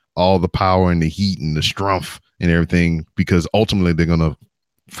villain all the power and the heat and the strength and everything, because ultimately they're gonna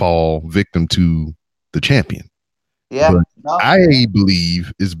fall victim to the champion. Yeah, I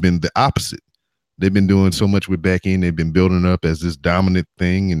believe it's been the opposite. They've been doing so much with Becky, and they've been building up as this dominant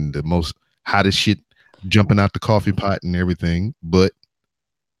thing and the most hottest shit jumping out the coffee pot and everything. But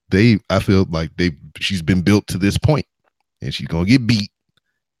I feel like she's been built to this point, and she's gonna get beat,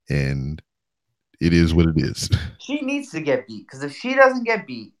 and it is what it is. She needs to get beat, because if she doesn't get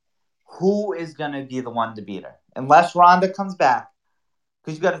beat, who is gonna be the one to beat her? Unless Ronda comes back,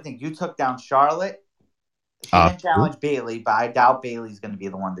 because you got to think, you took down Charlotte. She didn't challenge Bayley, but I doubt Bayley's going to be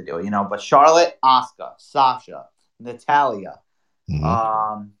the one to do it, you know. But Charlotte, Asuka, Sasha, Natalya,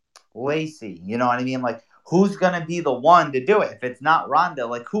 Lacey, you know what I mean? Like, who's going to be the one to do it? If it's not Ronda,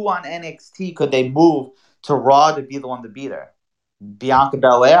 like, who on NXT could they move to Raw to be the one to beat her? Bianca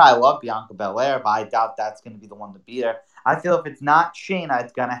Belair. I love Bianca Belair, but I doubt that's going to be the one to beat her. I feel if it's not Shayna,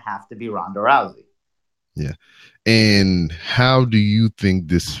 it's going to have to be Ronda Rousey. Yeah. And how do you think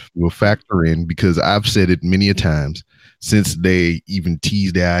this will factor in? Because I've said it many a times since they even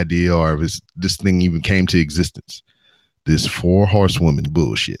teased the idea, or this thing even came to existence. This 4 horsewomen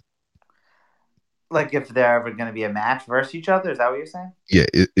bullshit. Like, if they're ever going to be a match versus each other, is that what you're saying? Yeah.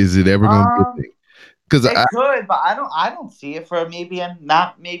 Is it ever going to be a thing? Because it could, but I don't see it for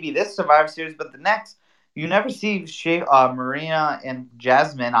not maybe this Survivor Series, but the next. You never see Marina and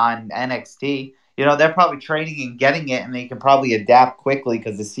Jasmine on NXT. You know, they're probably training and getting it, and they can probably adapt quickly,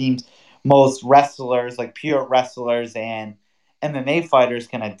 because it seems most wrestlers, like pure wrestlers and MMA fighters,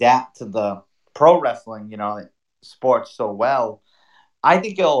 can adapt to the pro wrestling, you know, sports so well. I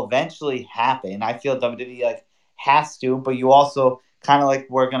think it'll eventually happen. I feel WWE like has to, but you also kind of, like,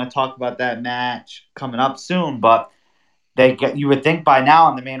 we're going to talk about that match coming up soon, but You would think by now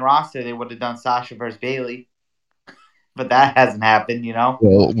on the main roster they would have done Sasha versus Bayley, but that hasn't happened.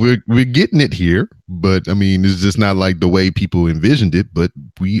 Well, we're getting it here, but I mean, it's just not like the way people envisioned it. But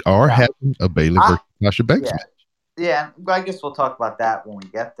we are having a Bayley versus Sasha Banks match. Yeah, I guess we'll talk about that when we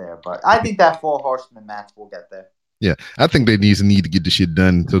get there. But I think that 4 horseman match will get there. Yeah, I think they need to get the shit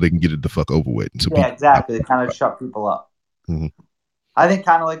done so they can get it the fuck over with. So exactly. They kind of shut people up. Mm-hmm. I think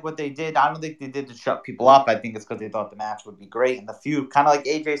kind of like what they did. I don't think they did to shut people up. I think it's because they thought the match would be great and the feud, kind of like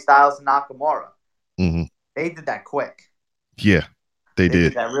AJ Styles and Nakamura. Mm-hmm. They did that quick. Yeah, they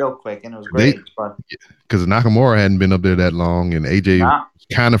did that real quick, and it was great. Because Nakamura hadn't been up there that long, and AJ was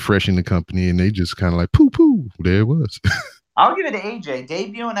kind of fresh in the company, and they just kind of like poo. There it was. I'll give it to AJ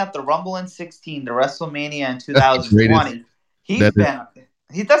debuting at the Rumble in 16, the WrestleMania in 2020.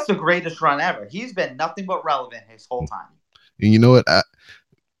 That's the greatest run ever. He's been nothing but relevant his whole time. And you know what?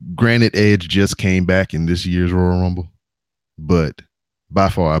 Granted, Edge just came back in this year's Royal Rumble, but by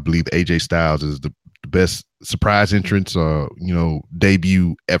far, I believe AJ Styles is the best surprise entrance or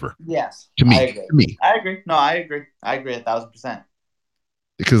debut ever. Yes, to me. I agree. No, I agree. I agree 1,000%.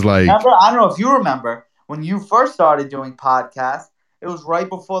 Because I don't know if you remember when you first started doing podcasts. It was right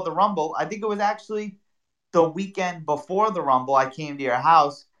before the Rumble. I think it was actually the weekend before the Rumble. I came to your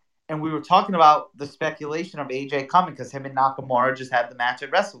house. And we were talking about the speculation of AJ coming because him and Nakamura just had the match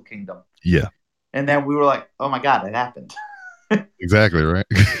at Wrestle Kingdom. Yeah. And then we were like, oh my God, it happened. Exactly, right?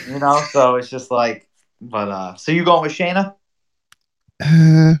 So it's just like, but, so you going with Shayna?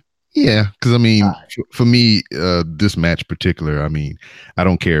 Yeah, because I mean, for me, this match particular, I mean, I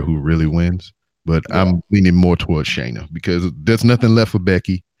don't care who really wins, but I'm leaning more towards Shayna because there's nothing left for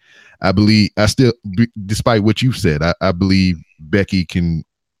Becky. Despite what you said, I believe Becky can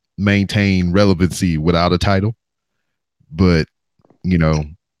maintain relevancy without a title, but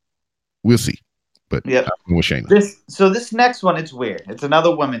we'll see. But yeah, I'm with Shayna. This next one, it's weird. It's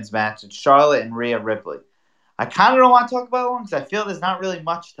another women's match. It's Charlotte and Rhea Ripley. I kind of don't want to talk about it because I feel there's not really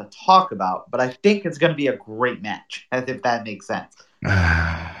much to talk about, but I think it's going to be a great match, if that makes sense.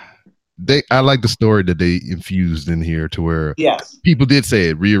 I like the story that they infused in here to where people did say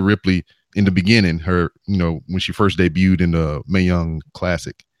it. Rhea Ripley in the beginning, her when she first debuted in the Mae Young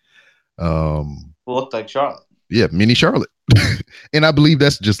Classic. Looked like Charlotte. Yeah, mini Charlotte. And I believe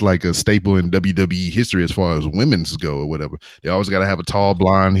that's just like a staple in WWE history as far as women's go or whatever. They always got to have a tall,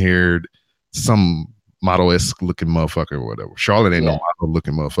 blonde-haired, some model-esque looking motherfucker or whatever. Charlotte ain't no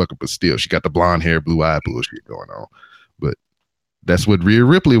model-looking motherfucker, but still, she got the blonde hair, blue-eye bullshit going on. But that's what Rhea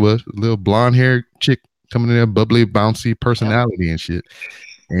Ripley was, a little blonde-haired chick coming in there, bubbly, bouncy personality and shit.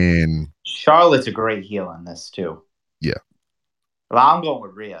 And Charlotte's a great heel in this, too. Yeah. Well, I'm going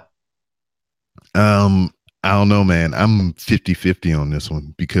with Rhea. I don't know, man. I'm 50-50 on this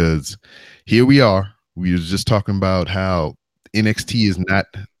one because here we are. We were just talking about how NXT is not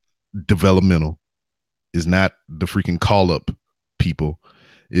developmental, is not the freaking call-up people.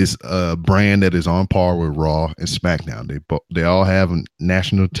 It's a brand that is on par with Raw and SmackDown. They all have a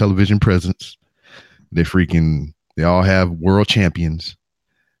national television presence. They all have world champions.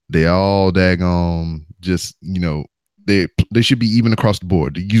 They all daggone just, they should be even across the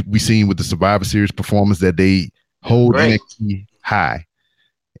board. We seen with the Survivor Series performance that they hold NXT high.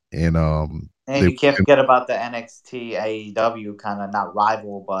 And you can't forget about the NXT AEW kind of not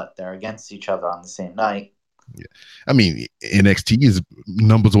rival, but they're against each other on the same night. Yeah, I mean NXT is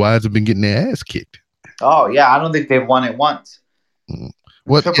numbers wise have been getting their ass kicked. Oh yeah, I don't think they've won it once. Mm-hmm.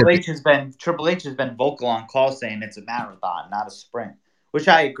 Triple H has been vocal on call saying it's a marathon, not a sprint, which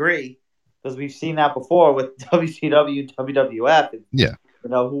I agree because we've seen that before with WCW and WWF. Yeah,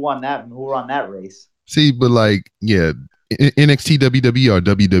 who won that and who ran that race. See, but NXT, WWE, or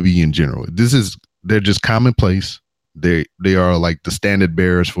WWE in general, they're just commonplace. They are like the standard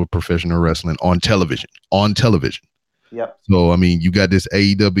bearers for professional wrestling on television. Yep. So I mean, you got this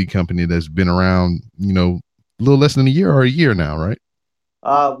AEW company that's been around, a little less than a year or a year now, right?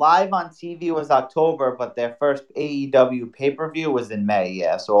 Live on TV was October, but their first AEW pay-per-view was in May.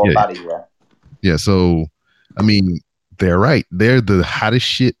 Yeah, so about a year. Yeah, so I mean, they're right. They're the hottest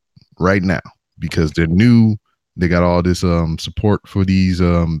shit right now because they're new. They got all this support for these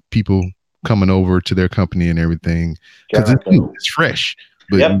people coming over to their company and everything because it's new, it's fresh.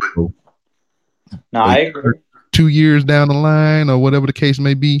 But I agree. 2 years down the line or whatever the case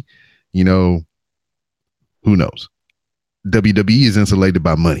may be, who knows? WWE is insulated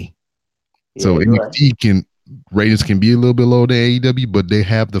by money. So NXT ratings can be a little bit lower than AEW, but they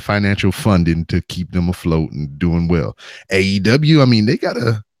have the financial funding to keep them afloat and doing well. AEW, I mean, they got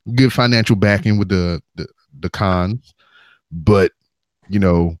a good financial backing with the cons, but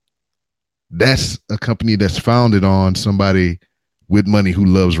That's a company that's founded on somebody with money who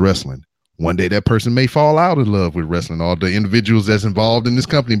loves wrestling. One day that person may fall out of love with wrestling. All the individuals that's involved in this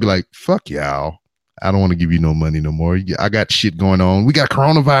company be like, fuck y'all. I don't want to give you no money no more. I got shit going on. We got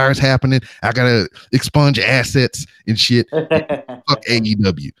coronavirus happening. I got to expunge assets and shit. Fuck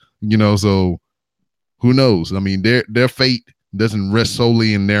AEW. So who knows? I mean, their fate doesn't rest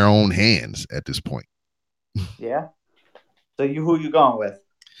solely in their own hands at this point. Yeah. So who you going with?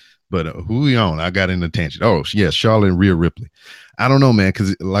 But who you on? I got in a tangent. Oh, yes, Charlotte and Rhea Ripley. I don't know, man,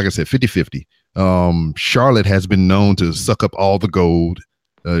 because like I said, 50-50. Charlotte has been known to suck up all the gold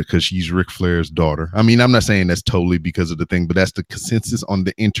because she's Ric Flair's daughter. I mean, I'm not saying that's totally because of the thing, but that's the consensus on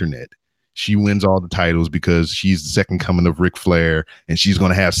the internet. She wins all the titles because she's the second coming of Ric Flair, and she's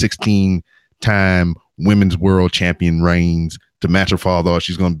going to have 16-time women's world champion reigns to match her father.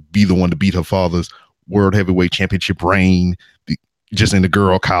 She's going to be the one to beat her father's world heavyweight championship reign, just in the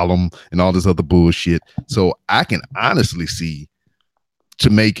girl column and all this other bullshit. So I can honestly see, to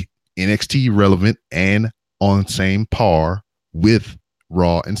make NXT relevant and on same par with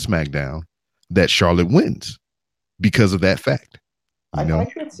Raw and SmackDown, that Charlotte wins because of that fact. I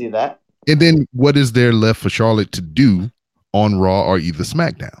can see that. And then what is there left for Charlotte to do on Raw or either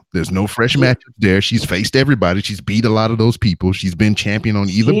SmackDown? There's no fresh matches there. She's faced everybody. She's beat a lot of those people. She's been champion on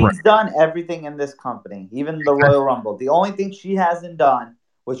either brand. She's done everything in this company, even the Royal Rumble. The only thing she hasn't done,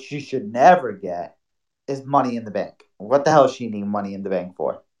 which she should never get, is Money in the Bank. What the hell does she need Money in the Bank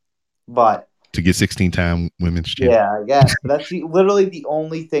for? But to get 16-time women's champion. Yeah, I guess. That's literally the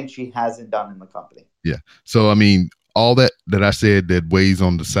only thing she hasn't done in the company. Yeah. So, I mean, all that I said that weighs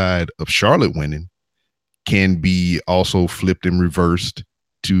on the side of Charlotte winning can be also flipped and reversed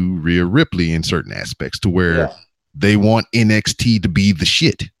to Rhea Ripley in certain aspects, to where they want NXT to be the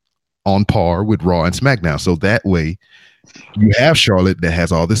shit on par with Raw and SmackDown. So that way you have Charlotte that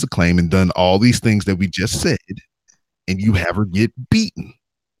has all this acclaim and done all these things that we just said, and you have her get beaten.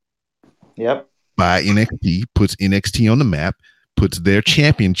 Yep. By NXT, puts NXT on the map, puts their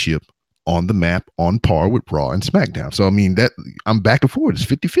championship on the map on par with Raw and SmackDown. So, I mean, that I'm back and forth. It's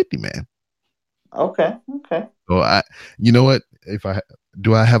 50-50, man. Okay. So you know what? If I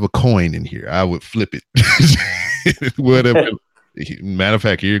have a coin in here, I would flip it. Whatever. Matter of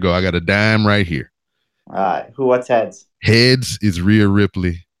fact, here you go. I got a dime right here. All right. What's heads? Heads is Rhea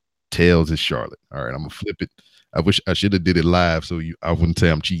Ripley. Tails is Charlotte. All right, I'm gonna flip it. I wish I should have did it live so I wouldn't say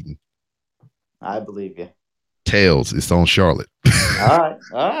I'm cheating. I believe you. Tails, it's on Charlotte. All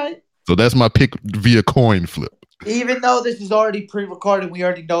right. So that's my pick via coin flip. Even though this is already pre-recorded, we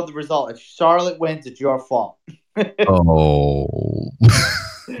already know the result. If Charlotte wins, it's your fault. Oh. All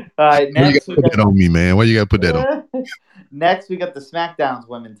right, next you gotta put that on me, man. Why you gotta put that on? Next, we got the SmackDown's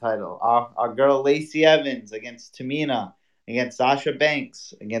women's title. Our girl Lacey Evans against Tamina, against Sasha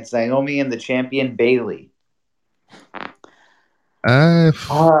Banks, against Naomi and the champion Bayley. I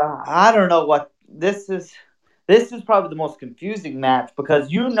don't know what this is. This is probably the most confusing match because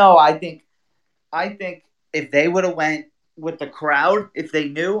I think if they would have went with the crowd, if they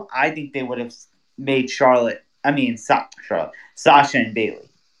knew, I think they would have made Sasha and Bayley.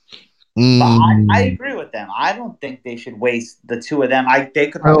 But I agree with them. I don't think they should waste the two of them. They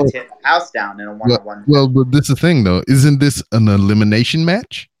could probably tear the house down in a one-on-one. Well, but this is the thing, though. Isn't this an elimination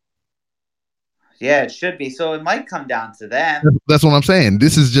match? Yeah, it should be. So it might come down to them. That's what I'm saying.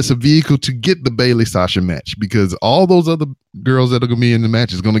 This is just a vehicle to get the Bayley Sasha match because all those other girls that are going to be in the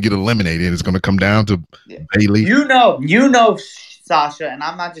match is going to get eliminated. It's going to come down to Bayley. You know, Sasha, and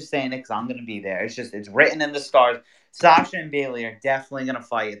I'm not just saying it because I'm going to be there. It's written in the stars. Sasha and Bayley are definitely going to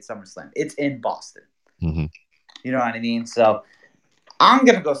fight at SummerSlam. It's in Boston. Mm-hmm. You know what I mean? So I'm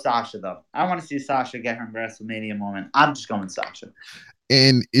going to go Sasha, though. I want to see Sasha get her WrestleMania moment. I'm just going Sasha.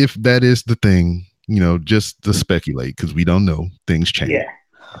 And if that is the thing, just to speculate, because we don't know, things change. Yeah.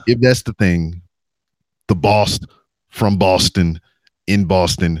 If that's the thing, the boss from Boston in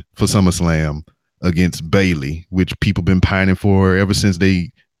Boston for SummerSlam against Bayley, which people been pining for ever since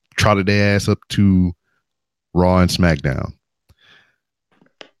they trotted their ass up to Raw and SmackDown.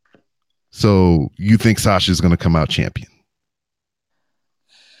 So you think Sasha's going to come out champion?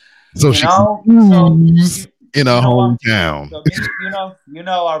 So she lose in her hometown. So you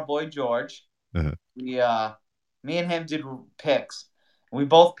know our boy George. Uh-huh. Me and him did picks. We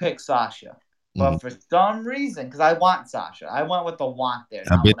both picked Sasha. But for some reason, because I want Sasha, I went with the want there.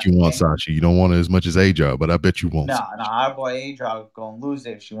 I bet you want Sasha. You don't want her as much as A-Jar, but I bet you won't. No, our boy A-Jar going to lose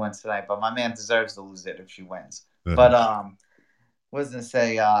it if she wins tonight, but my man deserves to lose it if she wins. Uh-huh. But what was I going to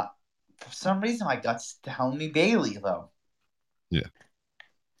say? For some reason, my gut's telling me Bayley, though. Yeah.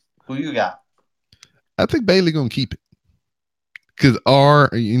 Who you got? I think Bayley going to keep it.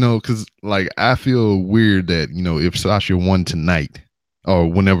 because like I feel weird that if Sasha won tonight or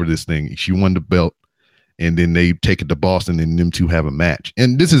whenever she won the belt, and then they take it to Boston and them two have a match.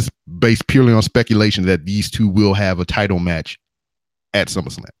 And this is based purely on speculation that these two will have a title match at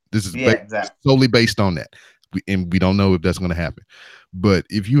SummerSlam. This is solely based on that. We don't know if that's going to happen. But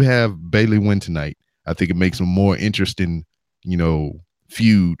if you have Bayley win tonight, I think it makes a more interesting,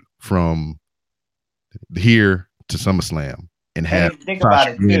 feud from here to SummerSlam and have think about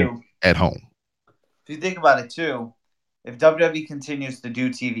it too at home. If you think about it too, if WWE continues to do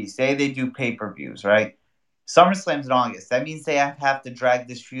TV, say they do pay-per-views, right? SummerSlam's in August. That means they have to drag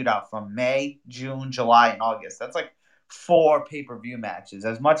this feud out from May, June, July, and August. That's like 4 pay-per-view matches.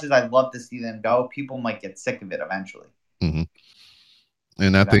 As much as I'd love to see them go, people might get sick of it eventually. Mm-hmm.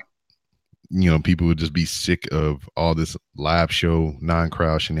 And I think, people would just be sick of all this live show,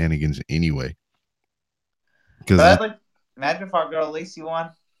 non-crowd shenanigans anyway. But imagine if our girl Lacey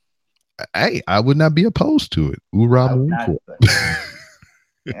won. Hey, I would not be opposed to it.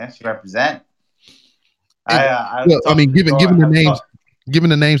 Yeah, she represent. Given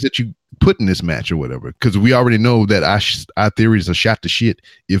the names that you put in this match or whatever, because we already know that our theory is a shot to shit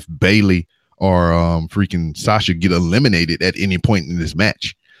if Bayley or freaking Sasha get eliminated at any point in this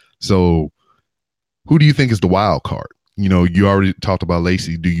match. So, who do you think is the wild card? You already talked about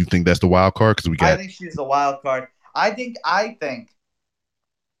Lacey. Do you think that's the wild card? I think she's the wild card. I think I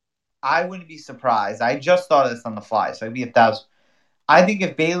wouldn't be surprised. I just thought of this on the fly, so I'd be 1,000. I think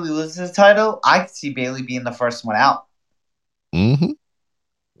if Bayley loses the title, I could see Bayley being the first one out. Mm-hmm.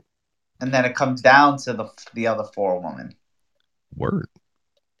 And then it comes down to the other 4 women. Word.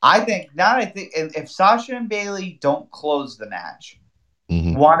 I think if Sasha and Bayley don't close the match,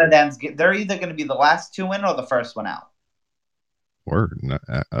 mm-hmm. one of them's they're either going to be the last 2 in or the first one out. Word.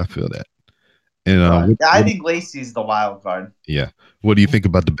 I feel that. And I think Lacey's the wild card. Yeah. What do you think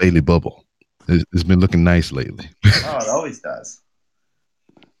about the Bayley bubble? It's been looking nice lately. Oh, it always does.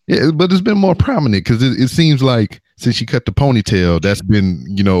 Yeah, but it's been more prominent because it seems like since she cut the ponytail, that's been,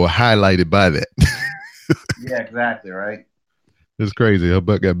 highlighted by that. Yeah, exactly, right? It's crazy. Her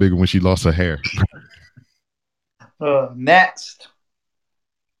butt got bigger when she lost her hair. Next,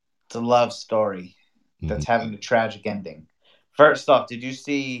 it's a love story that's having a tragic ending. First off, did you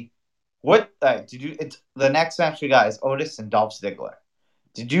see it's the next match we got is Otis and Dolph Ziggler.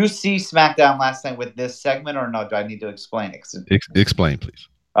 Did you see SmackDown last night with this segment or no? Do I need to explain it? Explain, please.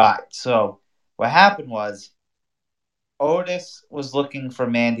 All right. So what happened was Otis was looking for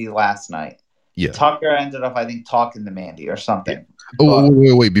Mandy last night. Yeah. Tucker ended up, I think, talking to Mandy or something. Yeah. Oh,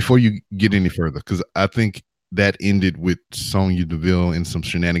 wait. Before you get any further, because I think that ended with Sonya Deville and some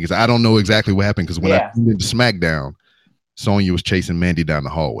shenanigans. I don't know exactly what happened because when I tuned into SmackDown, Sonya was chasing Mandy down the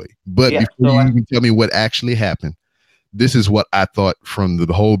hallway. But before you even tell me what actually happened, this is what I thought from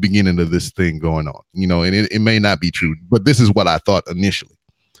the whole beginning of this thing going on. And it may not be true, but this is what I thought initially.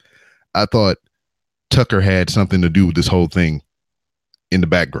 I thought Tucker had something to do with this whole thing in the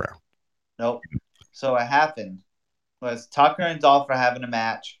background. Nope. So what happened was Tucker and Dolph were having a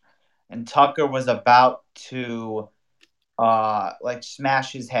match, and Tucker was about to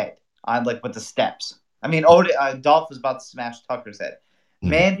smash his head on with the steps. I mean, Dolph was about to smash Tucker's head. Mm-hmm.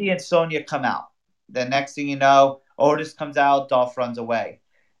 Mandy and Sonya come out. The next thing you know, Otis comes out, Dolph runs away.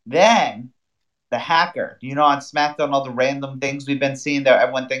 Then the hacker, on SmackDown, all the random things we've been seeing there,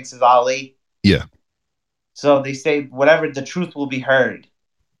 everyone thinks is Ali. Yeah. So they say, whatever, the truth will be heard.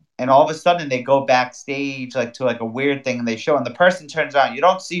 And all of a sudden they go backstage to a weird thing and they show, and the person turns around. You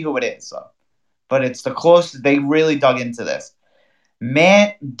don't see who it is, but it's the closest. They really dug into this.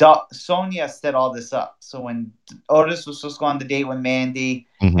 Sonya set all this up. So when Otis was supposed to go on the date with Mandy,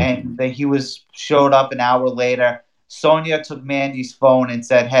 mm-hmm. and showed up an hour later, Sonya took Mandy's phone and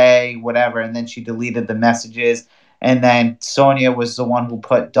said, "Hey, whatever," and then she deleted the messages. And then Sonya was the one who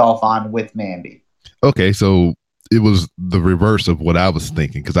put Dolph on with Mandy. Okay, so it was the reverse of what I was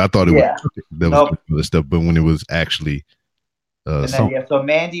thinking because I thought it was other stuff, but when it was actually, so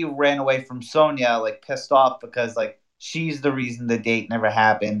Mandy ran away from Sonya pissed off because she's the reason the date never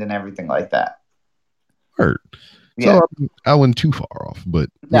happened and everything like that. Hurt. Yeah. So I wasn't too far off, but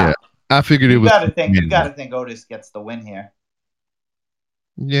yeah, I figured it was. You got to think Otis gets the win here.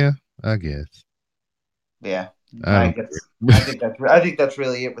 Yeah, I guess. Yeah, I think that's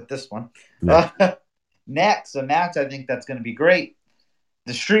really it with this one. Yeah. Next, a match I think that's going to be great.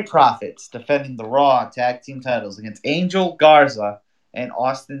 The Street Profits defending the Raw Tag Team titles against Angel Garza and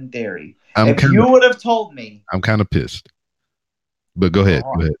Austin Theory. If you would have told me, I'm kind of pissed. But go ahead.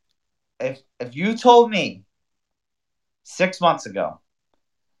 If you told me 6 months ago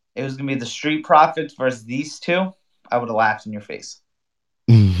it was going to be the Street Profits versus these two, I would have laughed in your face.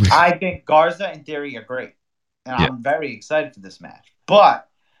 I think Garza and Theory are great, and I'm very excited for this match. But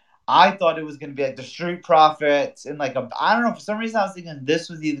I thought it was going to be like the Street Profits and like I don't know, for some reason I was thinking this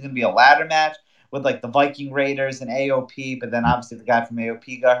was either going to be a ladder match with like the Viking Raiders and AOP, but then obviously the guy from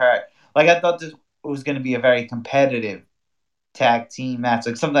AOP got hurt. Like I thought this was going to be a very competitive tag team match,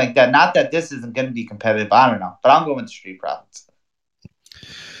 like something like that. Not that this isn't going to be competitive, I don't know, but I'm going with the Street Profits.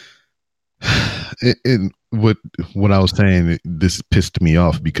 And what I was saying, this pissed me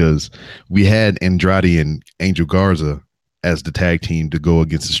off because we had Andrade and Angel Garza as the tag team to go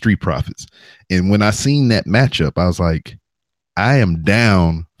against the Street Profits. And when I seen that matchup, I was like, I am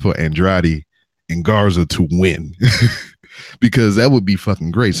down for Andrade and Garza to win because that would be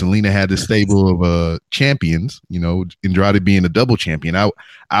fucking great. Selena had this stable of champions, you know, Andrade being a double champion. I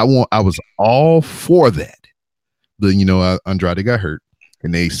was all for that. But, you know, Andrade got hurt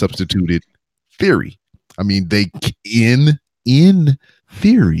and they substituted Theory. I mean, they in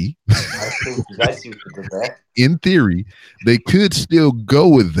theory, in theory, they could still go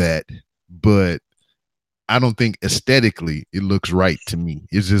with that, but I don't think aesthetically it looks right to me.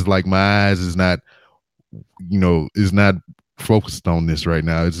 It's just like my eyes is not, you know, is not focused on this right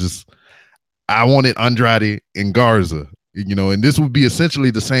now. It's just I wanted Andrade and Garza, you know, and this would be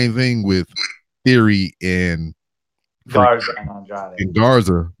essentially the same thing with Theory and Garza and Andrade. And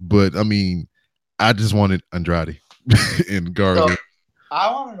Garza, but I mean, I just wanted Andrade and Garza. So,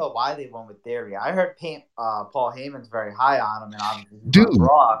 I want to know why they went with Theory. I heard Paul Heyman's very high on him, and obviously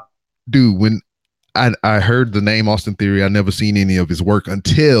Raw. Dude, when I heard the name Austin Theory, I never seen any of his work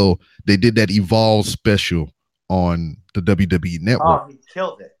until they did that Evolve special on the WWE Network. Oh, he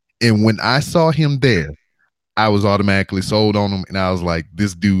killed it. And when I saw him there, I was automatically sold on him, and I was like,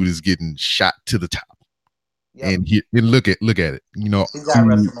 "This dude is getting shot to the top." Yep. And look at it. You know, he's at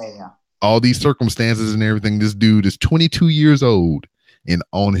WrestleMania. All these circumstances and everything. This dude is 22 years old and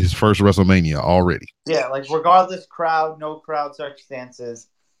on his first WrestleMania already. Yeah, like regardless crowd, no crowd circumstances,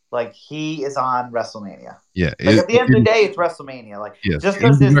 like he is on WrestleMania. Yeah. Like at the end of the day, it's WrestleMania. Like just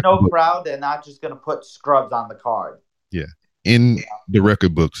because there's no crowd, they're not just gonna put scrubs on the card. Yeah. In the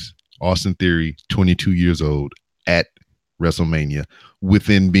record books, Austin Theory, 22 years old at WrestleMania,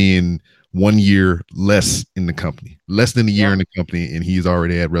 within being 1 year less in the company, less than a year in the company, and he's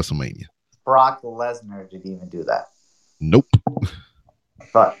already at WrestleMania. Brock Lesnar didn't even do that. Nope.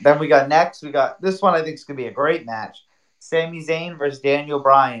 But then we got this one. I think is gonna be a great match: Sami Zayn versus Daniel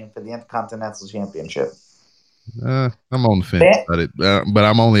Bryan for the Intercontinental Championship. I'm on the fence about it, but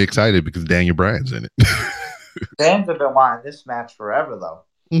I'm only excited because Daniel Bryan's in it. Fans have been wanting this match forever, though.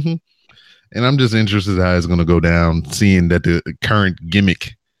 Mm-hmm. And I'm just interested how it's going to go down, seeing that the current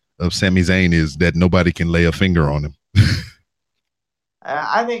gimmick of Sami Zayn is that nobody can lay a finger on him.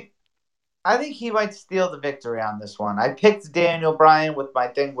 I think he might steal the victory on this one. I picked Daniel Bryan with my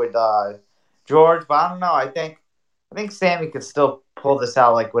thing with George, but I don't know. I think Sami could still pull this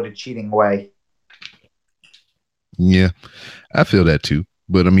out like with a cheating way. Yeah, I feel that too.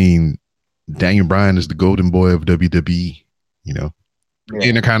 But I mean, Daniel Bryan is the golden boy of WWE. You know,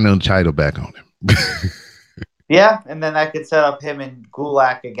 Intercontinental title back on him. Yeah, and then that could set up him and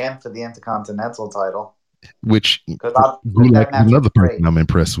Gulak again for the Intercontinental title. Which Gulak is another person I'm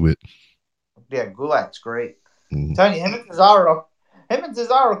impressed with. Yeah, Gulak's great. Mm-hmm. I'm telling you, him and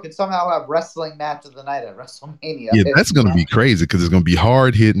Cesaro could somehow have wrestling match of the night at WrestleMania. Yeah, that's going to be crazy because it's going to be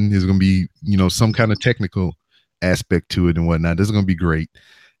hard hitting. There's going to be, you know, some kind of technical aspect to it and whatnot. This is going to be great,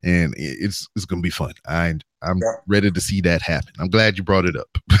 and it's going to be fun. I'm ready to see that happen. I'm glad you brought it up.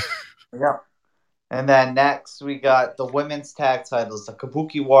 Yeah. And then next we got the women's tag titles, the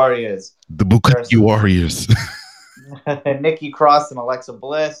Kabuki Warriors. The Kabuki Warriors. Nikki Cross and Alexa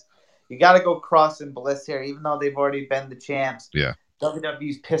Bliss. You got to go Cross and Bliss here, even though they've already been the champs. Yeah.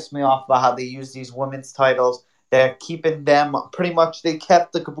 WWE's pissed me off about how they use these women's titles. They're keeping them pretty much. They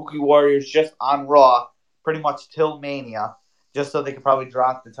kept the Kabuki Warriors just on Raw pretty much till Mania, just so they could probably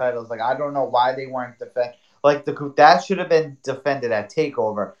drop the titles. Like, I don't know why they weren't defended. Like, that should have been defended at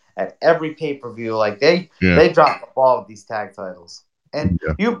TakeOver at every pay-per-view. Like, they dropped the ball with these tag titles. And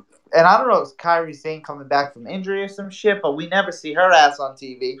And I don't know, is Kairi Sane coming back from injury or some shit, but we never see her ass on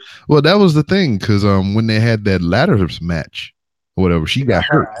TV. Well, that was the thing, because when they had that ladders match, or whatever, she got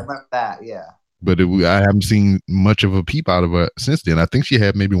hurt. I remember that, yeah. But I haven't seen much of a peep out of her since then. I think she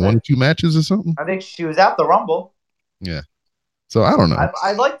had maybe 1 or 2 matches or something. I think she was at the Rumble. Yeah. So I don't know.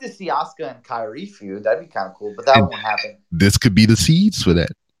 I'd like to see Asuka and Kairi feud. That'd be kind of cool, but that won't happen. This could be the seeds for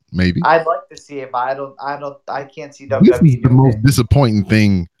that. Maybe. I'd like to see it, but I can't see WWE. This is the most disappointing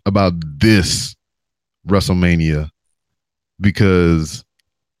thing about this WrestleMania, because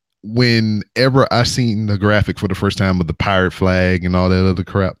whenever I seen the graphic for the first time with the pirate flag and all that other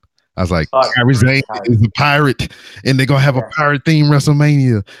crap, I was like, Kairi Sane is a pirate, and they're gonna have a pirate theme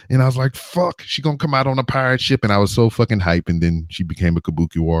WrestleMania. And I was like, fuck, she gonna come out on a pirate ship. And I was so fucking hype. And then she became a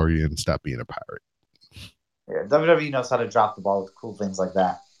Kabuki warrior and stopped being a pirate. Yeah, WWE knows how to drop the ball with cool things like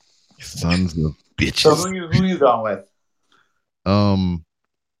that. Sons of bitches. So who you going with?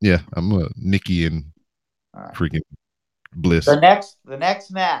 Yeah, I'm Nikki and freaking Bliss. The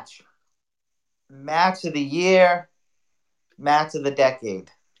next match of the year, match of the decade.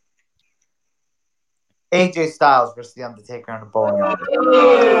 AJ Styles versus The Undertaker and a bowling alley.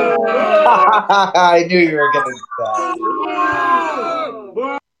 I knew you were going to do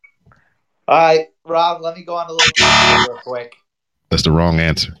that. All right, Rob, let me go on a little real quick. That's the wrong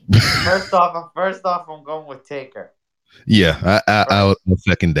answer. First off, I'm going with Taker. Yeah, I'll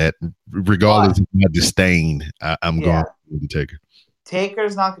second that. Regardless of my disdain, I'm going with Taker.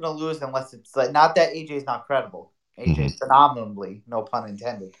 Taker's not going to lose unless it's like, not that AJ's not credible. AJ's phenomenally, no pun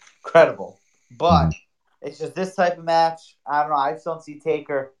intended, credible. But it's just this type of match. I don't know. I just don't see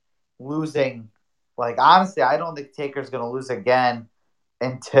Taker losing. Like, honestly, I don't think Taker's going to lose again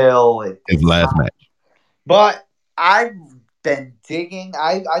until his last match. But I've been digging.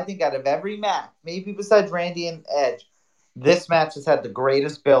 I think out of every match, maybe besides Randy and Edge, this match has had the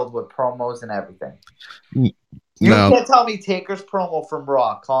greatest build with promos and everything. You can't tell me Taker's promo from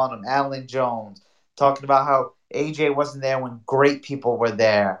Raw, calling him Alan Jones, talking about how AJ wasn't there when great people were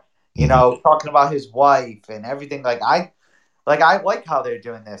there. You know, talking about his wife and everything. I like how they're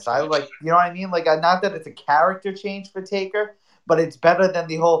doing this. I like, you know what I mean? Like, not that it's a character change for Taker, but it's better than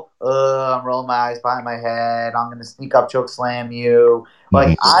the whole, I'm rolling my eyes behind my head. I'm going to sneak up choke slam you.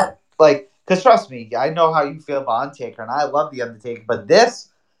 Because trust me, I know how you feel about Undertaker, and I love The Undertaker, but this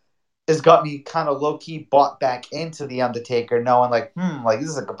has got me kind of low-key bought back into The Undertaker, knowing this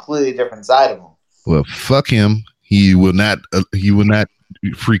is a completely different side of him. Well, fuck him. He will not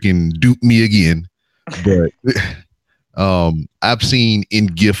freaking dupe me again. But I've seen in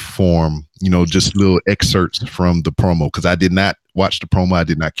GIF form, just little excerpts from the promo, because I did not watch the promo. I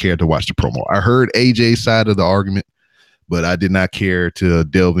did not care to watch the promo. I heard AJ's side of the argument, but I did not care to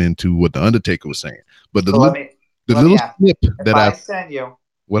delve into what the Undertaker was saying. But the little snip that I send you.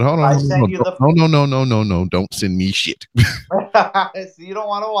 Well, hold on. No, don't send me shit. So you don't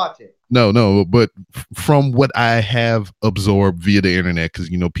want to watch it? No, but from what I have absorbed via the internet, because,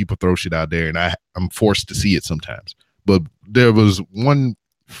 people throw shit out there and I'm forced to see it sometimes. But there was one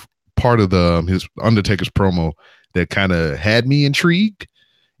part of his Undertaker's promo that kind of had me intrigued.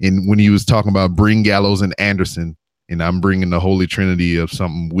 And when he was talking about bring Gallows and Anderson, and I'm bringing the Holy Trinity of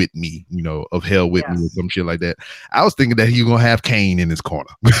something with me, of hell with me or some shit like that. I was thinking that he was going to have Kane in his corner.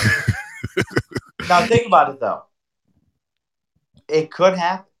 Now think about it, though. It could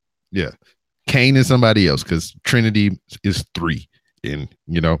happen. Yeah. Kane and somebody else, because Trinity is 3. And,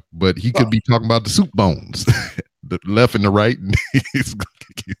 but he could be talking about the soup bones, the left and the right.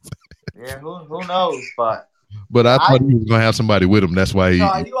 Yeah, who knows? But I thought he was going to have somebody with him. That's why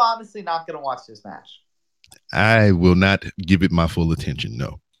are you honestly not going to watch this match? I will not give it my full attention.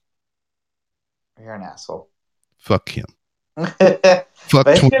 No. You're an asshole. Fuck him. Fuck.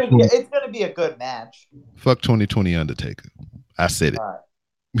 It's gonna be a good match. Fuck 2020 Undertaker. I said it. All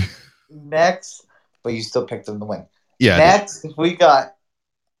right. Next, but you still picked him to win. Yeah. Next, we got.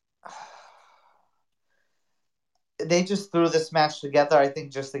 They just threw this match together, I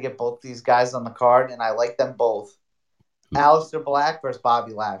think, just to get both these guys on the card, and I like them both. Aleister Black versus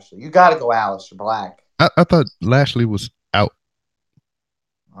Bobby Lashley. You got to go Aleister Black. I thought Lashley was out.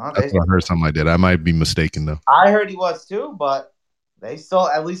 I heard something like that. I might be mistaken, though. I heard he was, too, but they still,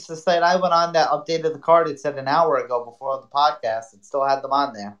 at least the site I went on that updated the card, it said an hour ago before the podcast, it still had them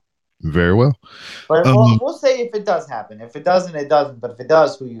on there. Very well. But we'll say if it does happen. If it doesn't, it doesn't. But if it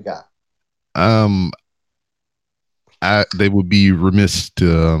does, who you got? They would be remiss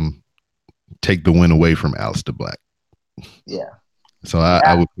to take the win away from Aleister Black. Yeah. So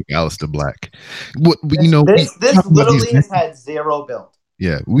I would pick Aleister Black. This literally has had zero build.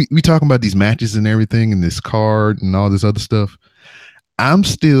 Yeah, we talking about these matches and everything and this card and all this other stuff. I'm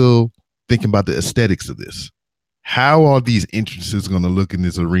still thinking about the aesthetics of this. How are these entrances going to look in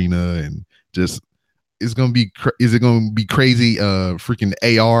this arena? And just is it going to be crazy freaking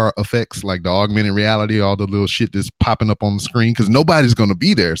AR effects, like the augmented reality, all the little shit that's popping up on the screen? Because nobody's going to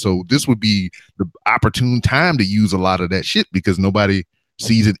be there. So this would be the opportune time to use a lot of that shit, because nobody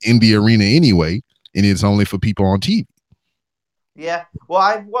sees it in the arena anyway, and it's only for people on TV. Yeah.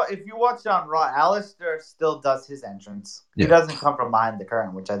 Well, if you watch on Raw, Aleister still does his entrance. Yeah. He doesn't come from behind the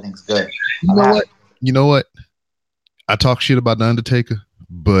curtain, which I think is good. You know what? I talk shit about The Undertaker,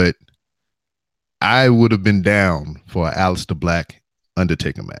 but I would have been down for an Aleister Black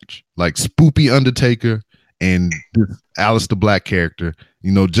Undertaker match, like Spoopy Undertaker and this Aleister Black character.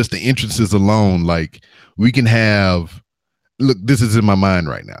 You know, just the entrances alone, like we can have. Look, this is in my mind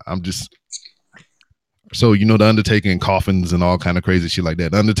right now. I'm just so you know the Undertaker and coffins and all kind of crazy shit like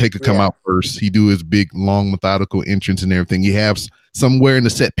that. The Undertaker come out first. He do his big, long, methodical entrance and everything. He has somewhere in the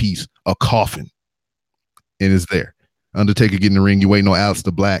set piece a coffin, and it's there. Undertaker get in the ring. You waiting on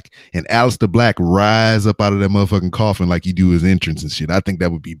Aleister Black, and Aleister Black rise up out of that motherfucking coffin like he do his entrance and shit. I think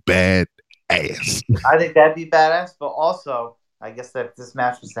that would be bad ass. I think that'd be badass, but also, I guess that if this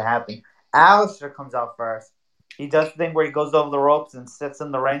match was to happen, Aleister comes out first. He does the thing where he goes over the ropes and sits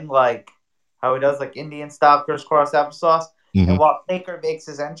in the ring like how he does, like Indian style crisscross applesauce. And while Taker makes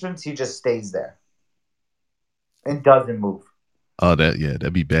his entrance, he just stays there and doesn't move. Oh,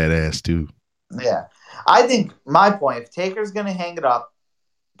 that'd be badass too. Yeah. I think my point, if Taker's going to hang it up,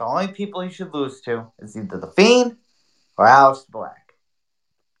 the only people he should lose to is either The Fiend or Aleister Black.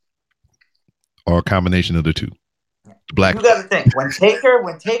 Or a combination of the two. Black. You got to think, when Taker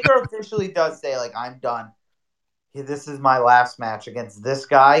officially does say, like, I'm done, this is my last match against this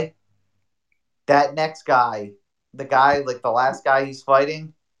guy, that next guy, the guy, like the last guy he's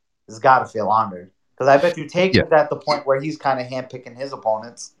fighting, has got to feel honored. Because I bet you Taker's at the point where he's kind of handpicking his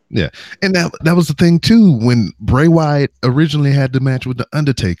opponents. Yeah, and that was the thing too. When Bray Wyatt originally had the match with the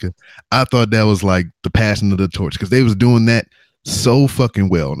Undertaker, I thought that was like the passing of the torch because they was doing that so fucking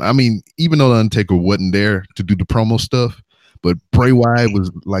well. I mean, even though the Undertaker wasn't there to do the promo stuff, but Bray Wyatt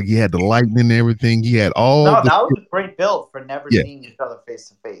was like he had the lightning and everything. He had all. No, that was a great build for never seeing each other face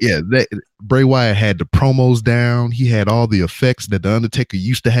to face. Yeah, Bray Wyatt had the promos down. He had all the effects that the Undertaker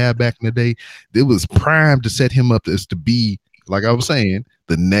used to have back in the day. It was primed to set him up as to be, like I was saying,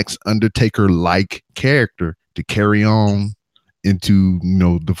 the next Undertaker-like character to carry on into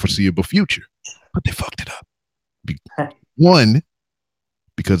the foreseeable future. But they fucked it up. One,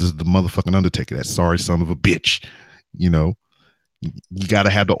 because it's the motherfucking Undertaker, that sorry son of a bitch. You got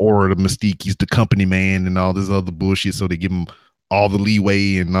to have the aura of Mystique. He's the company man and all this other bullshit. So they give him all the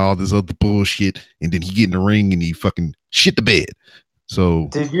leeway and all this other bullshit. And then he get in the ring and he fucking shit the bed. So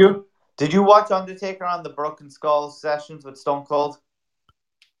did you watch Undertaker on the Broken Skull sessions with Stone Cold?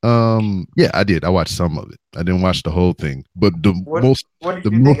 Yeah, I did. I watched some of it. I didn't watch the whole thing. But what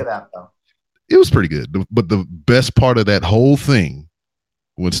did you think of that though? It was pretty good. But the best part of that whole thing,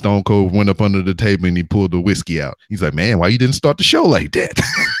 when Stone Cold went up under the table and he pulled the whiskey out, he's like, "Man, why you didn't start the show like that?"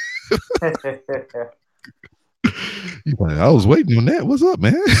 He's like, "I was waiting on that. What's up,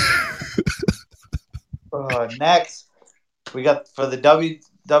 man?" Next, we got for the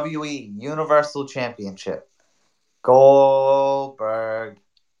WWE Universal Championship, Goldberg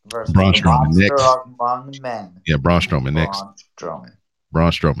versus Braun Strowman next. Among Men. Yeah, Braun Strowman next. Braun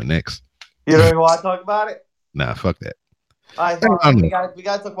Strowman next. You don't even want to talk about it? Nah, fuck that. All right, we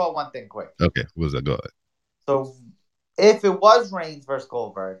got to talk about one thing quick. Okay, what's that? Go ahead. So, if it was Reigns versus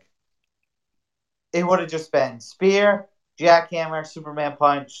Goldberg, it would have just been spear, jackhammer, Superman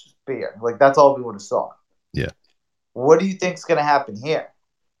punch, spear. Like, that's all we would have saw. Yeah. What do you think's going to happen here?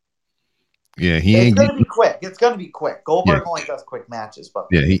 Yeah, it's going to be quick. It's going to be quick. Goldberg only does quick matches. But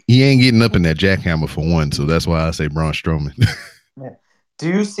yeah, he ain't getting up in that jackhammer for one, so that's why I say Braun Strowman. Yeah. Do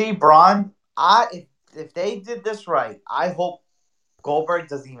you see Braun? If they did this right, I hope Goldberg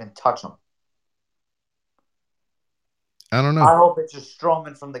doesn't even touch him. I don't know. I hope it's just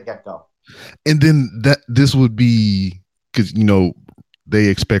Strowman from the get-go. And then this would be because they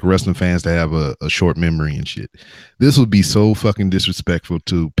expect wrestling fans to have a short memory and shit. This would be so fucking disrespectful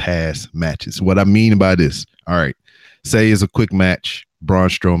to past matches. What I mean by this, all right, say it's a quick match, Braun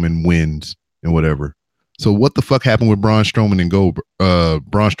Strowman wins and whatever. So what the fuck happened with Braun Strowman and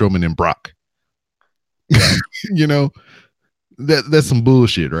Braun Strowman and Brock? Yeah. That's some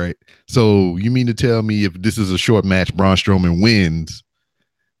bullshit, right? So you mean to tell me if this is a short match, Braun Strowman wins,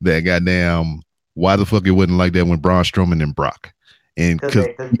 that goddamn, why the fuck it wasn't like that when Braun Strowman and Brock? And because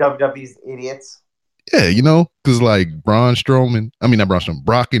WWE's idiots. Yeah, because like not Braun Strowman,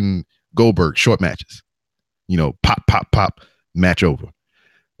 Brock and Goldberg, short matches. Pop, pop, pop, match over.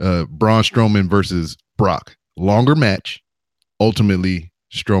 Braun Strowman versus Brock, longer match. Ultimately,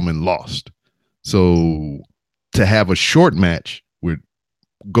 Strowman lost. So to have a short match with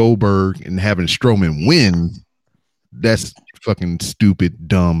Goldberg and having Strowman win, that's fucking stupid,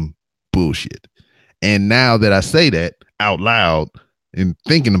 dumb bullshit. And now that I say that out loud and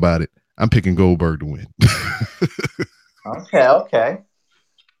thinking about it, I'm picking Goldberg to win. Okay.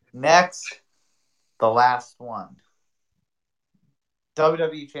 Next, the last one.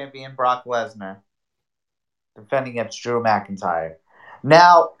 WWE Champion Brock Lesnar defending against Drew McIntyre.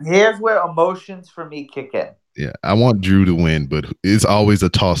 Now, here's where emotions for me kick in. Yeah, I want Drew to win, but it's always a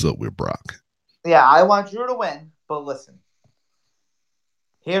toss-up with Brock. Yeah, I want Drew to win, but listen.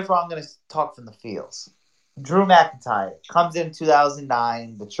 Here's where I'm going to talk from the feels. Drew McIntyre comes in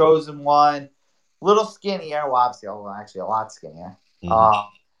 2009, the chosen one, little skinnier. Well, obviously, actually a lot skinnier. Mm-hmm.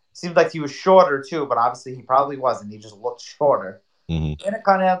 Seems like he was shorter too, but obviously he probably wasn't. He just looked shorter. Mm-hmm.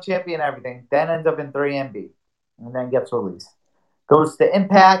 Intercontinental champion and everything. Then ends up in 3MB and then gets released. Goes to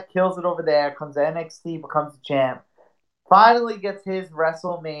Impact, kills it over there, comes to NXT, becomes the champ. Finally gets his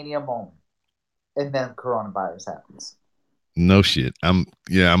WrestleMania moment. And then coronavirus happens. No shit. I'm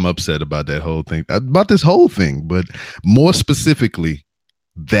upset about that whole thing. About this whole thing, but more specifically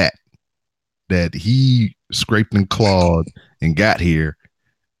that he scraped and clawed and got here.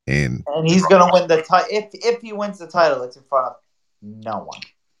 And he's gonna win the title. If he wins the title, it's in front of no one.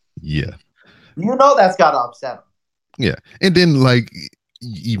 Yeah. You know that's gotta upset him. Yeah. And then like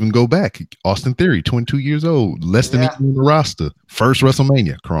even go back. Austin Theory, 22 years old, less than a year on the roster. First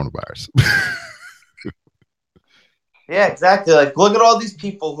WrestleMania, coronavirus. Yeah, exactly. Like, look at all these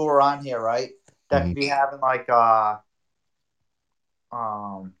people who are on here, right? That could be having like all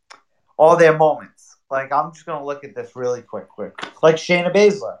their moments. Like, I'm just gonna look at this really quick. Like Shayna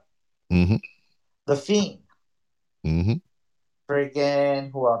Baszler, The Fiend,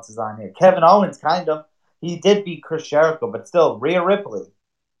 freaking who else is on here? Kevin Owens, kind of. He did beat Chris Jericho, but still, Rhea Ripley.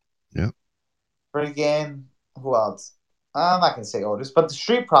 Yeah. Freaking who else? I'm not gonna say Otis, but the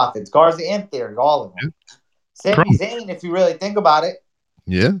Street Profits, Garza and Theory, all of them. Yeah. Sami Zayn, if you really think about it.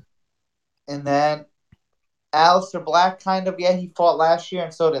 Yeah. And then Aleister Black, kind of. Yeah, he fought last year,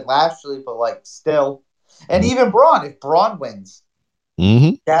 and so did Lashley, but like still. And even Braun, if Braun wins,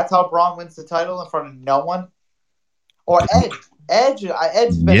 that's how Braun wins the title in front of no one. Or Edge. Edge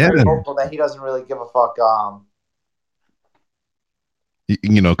has been very vocal that he doesn't really give a fuck.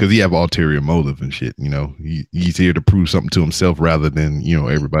 You know, because he have ulterior motive and shit. You know, he's here to prove something to himself rather than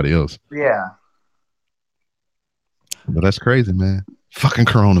everybody else. Yeah. But that's crazy, man. Fucking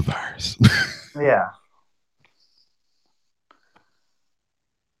coronavirus. Yeah.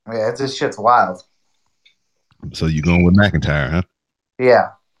 Yeah, this shit's wild. So you going with McIntyre, huh? Yeah.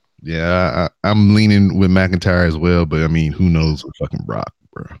 Yeah, I'm leaning with McIntyre as well, but I mean, who knows with fucking Brock,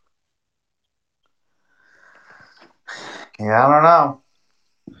 bro? Yeah, I don't know.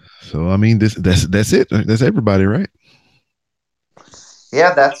 So I mean, that's it. That's everybody, right?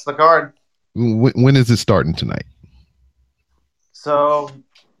 Yeah, that's the card. When is it starting tonight? So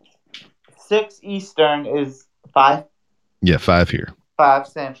 6 Eastern is 5. Yeah, 5 here. 5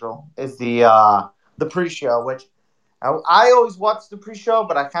 Central is the pre-show, which I always watch the pre-show,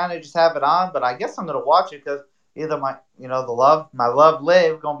 but I kind of just have it on. But I guess I'm gonna watch it because either my love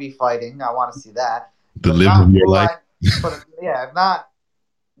Liv gonna be fighting. I want to see that. The Liv of your life. But yeah, if not,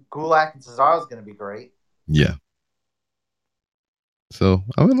 Gulak and Cesaro is gonna be great. Yeah. So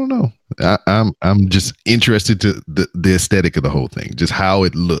I don't know. I'm just interested to the aesthetic of the whole thing, just how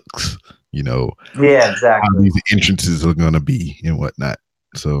it looks. Yeah, exactly. How these entrances are gonna be and whatnot.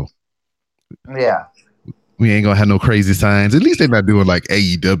 So yeah, we ain't gonna have no crazy signs. At least they're not doing like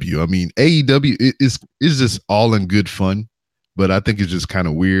AEW. I mean, AEW is just all in good fun, but I think it's just kind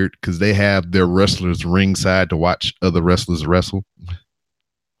of weird because they have their wrestlers ringside to watch other wrestlers wrestle.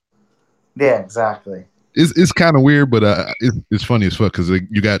 Yeah, exactly. It's kind of weird, but it's funny as fuck because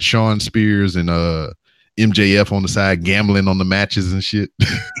you got Shawn Spears and MJF on the side gambling on the matches and shit.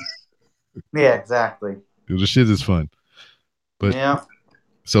 Yeah, exactly. The shit is fun. But yeah.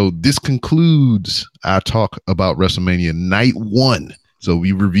 So this concludes our talk about WrestleMania Night 1. So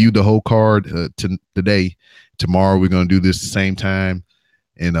we reviewed the whole card today. Tomorrow we're going to do this the same time.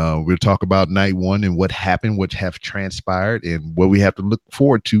 And we'll talk about Night 1 and what happened, what have transpired, and what we have to look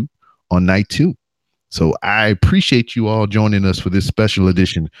forward to on Night 2. So I appreciate you all joining us for this special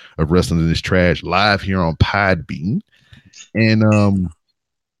edition of Wrestling is Trash live here on Podbean. And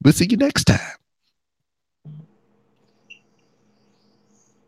we'll see you next time.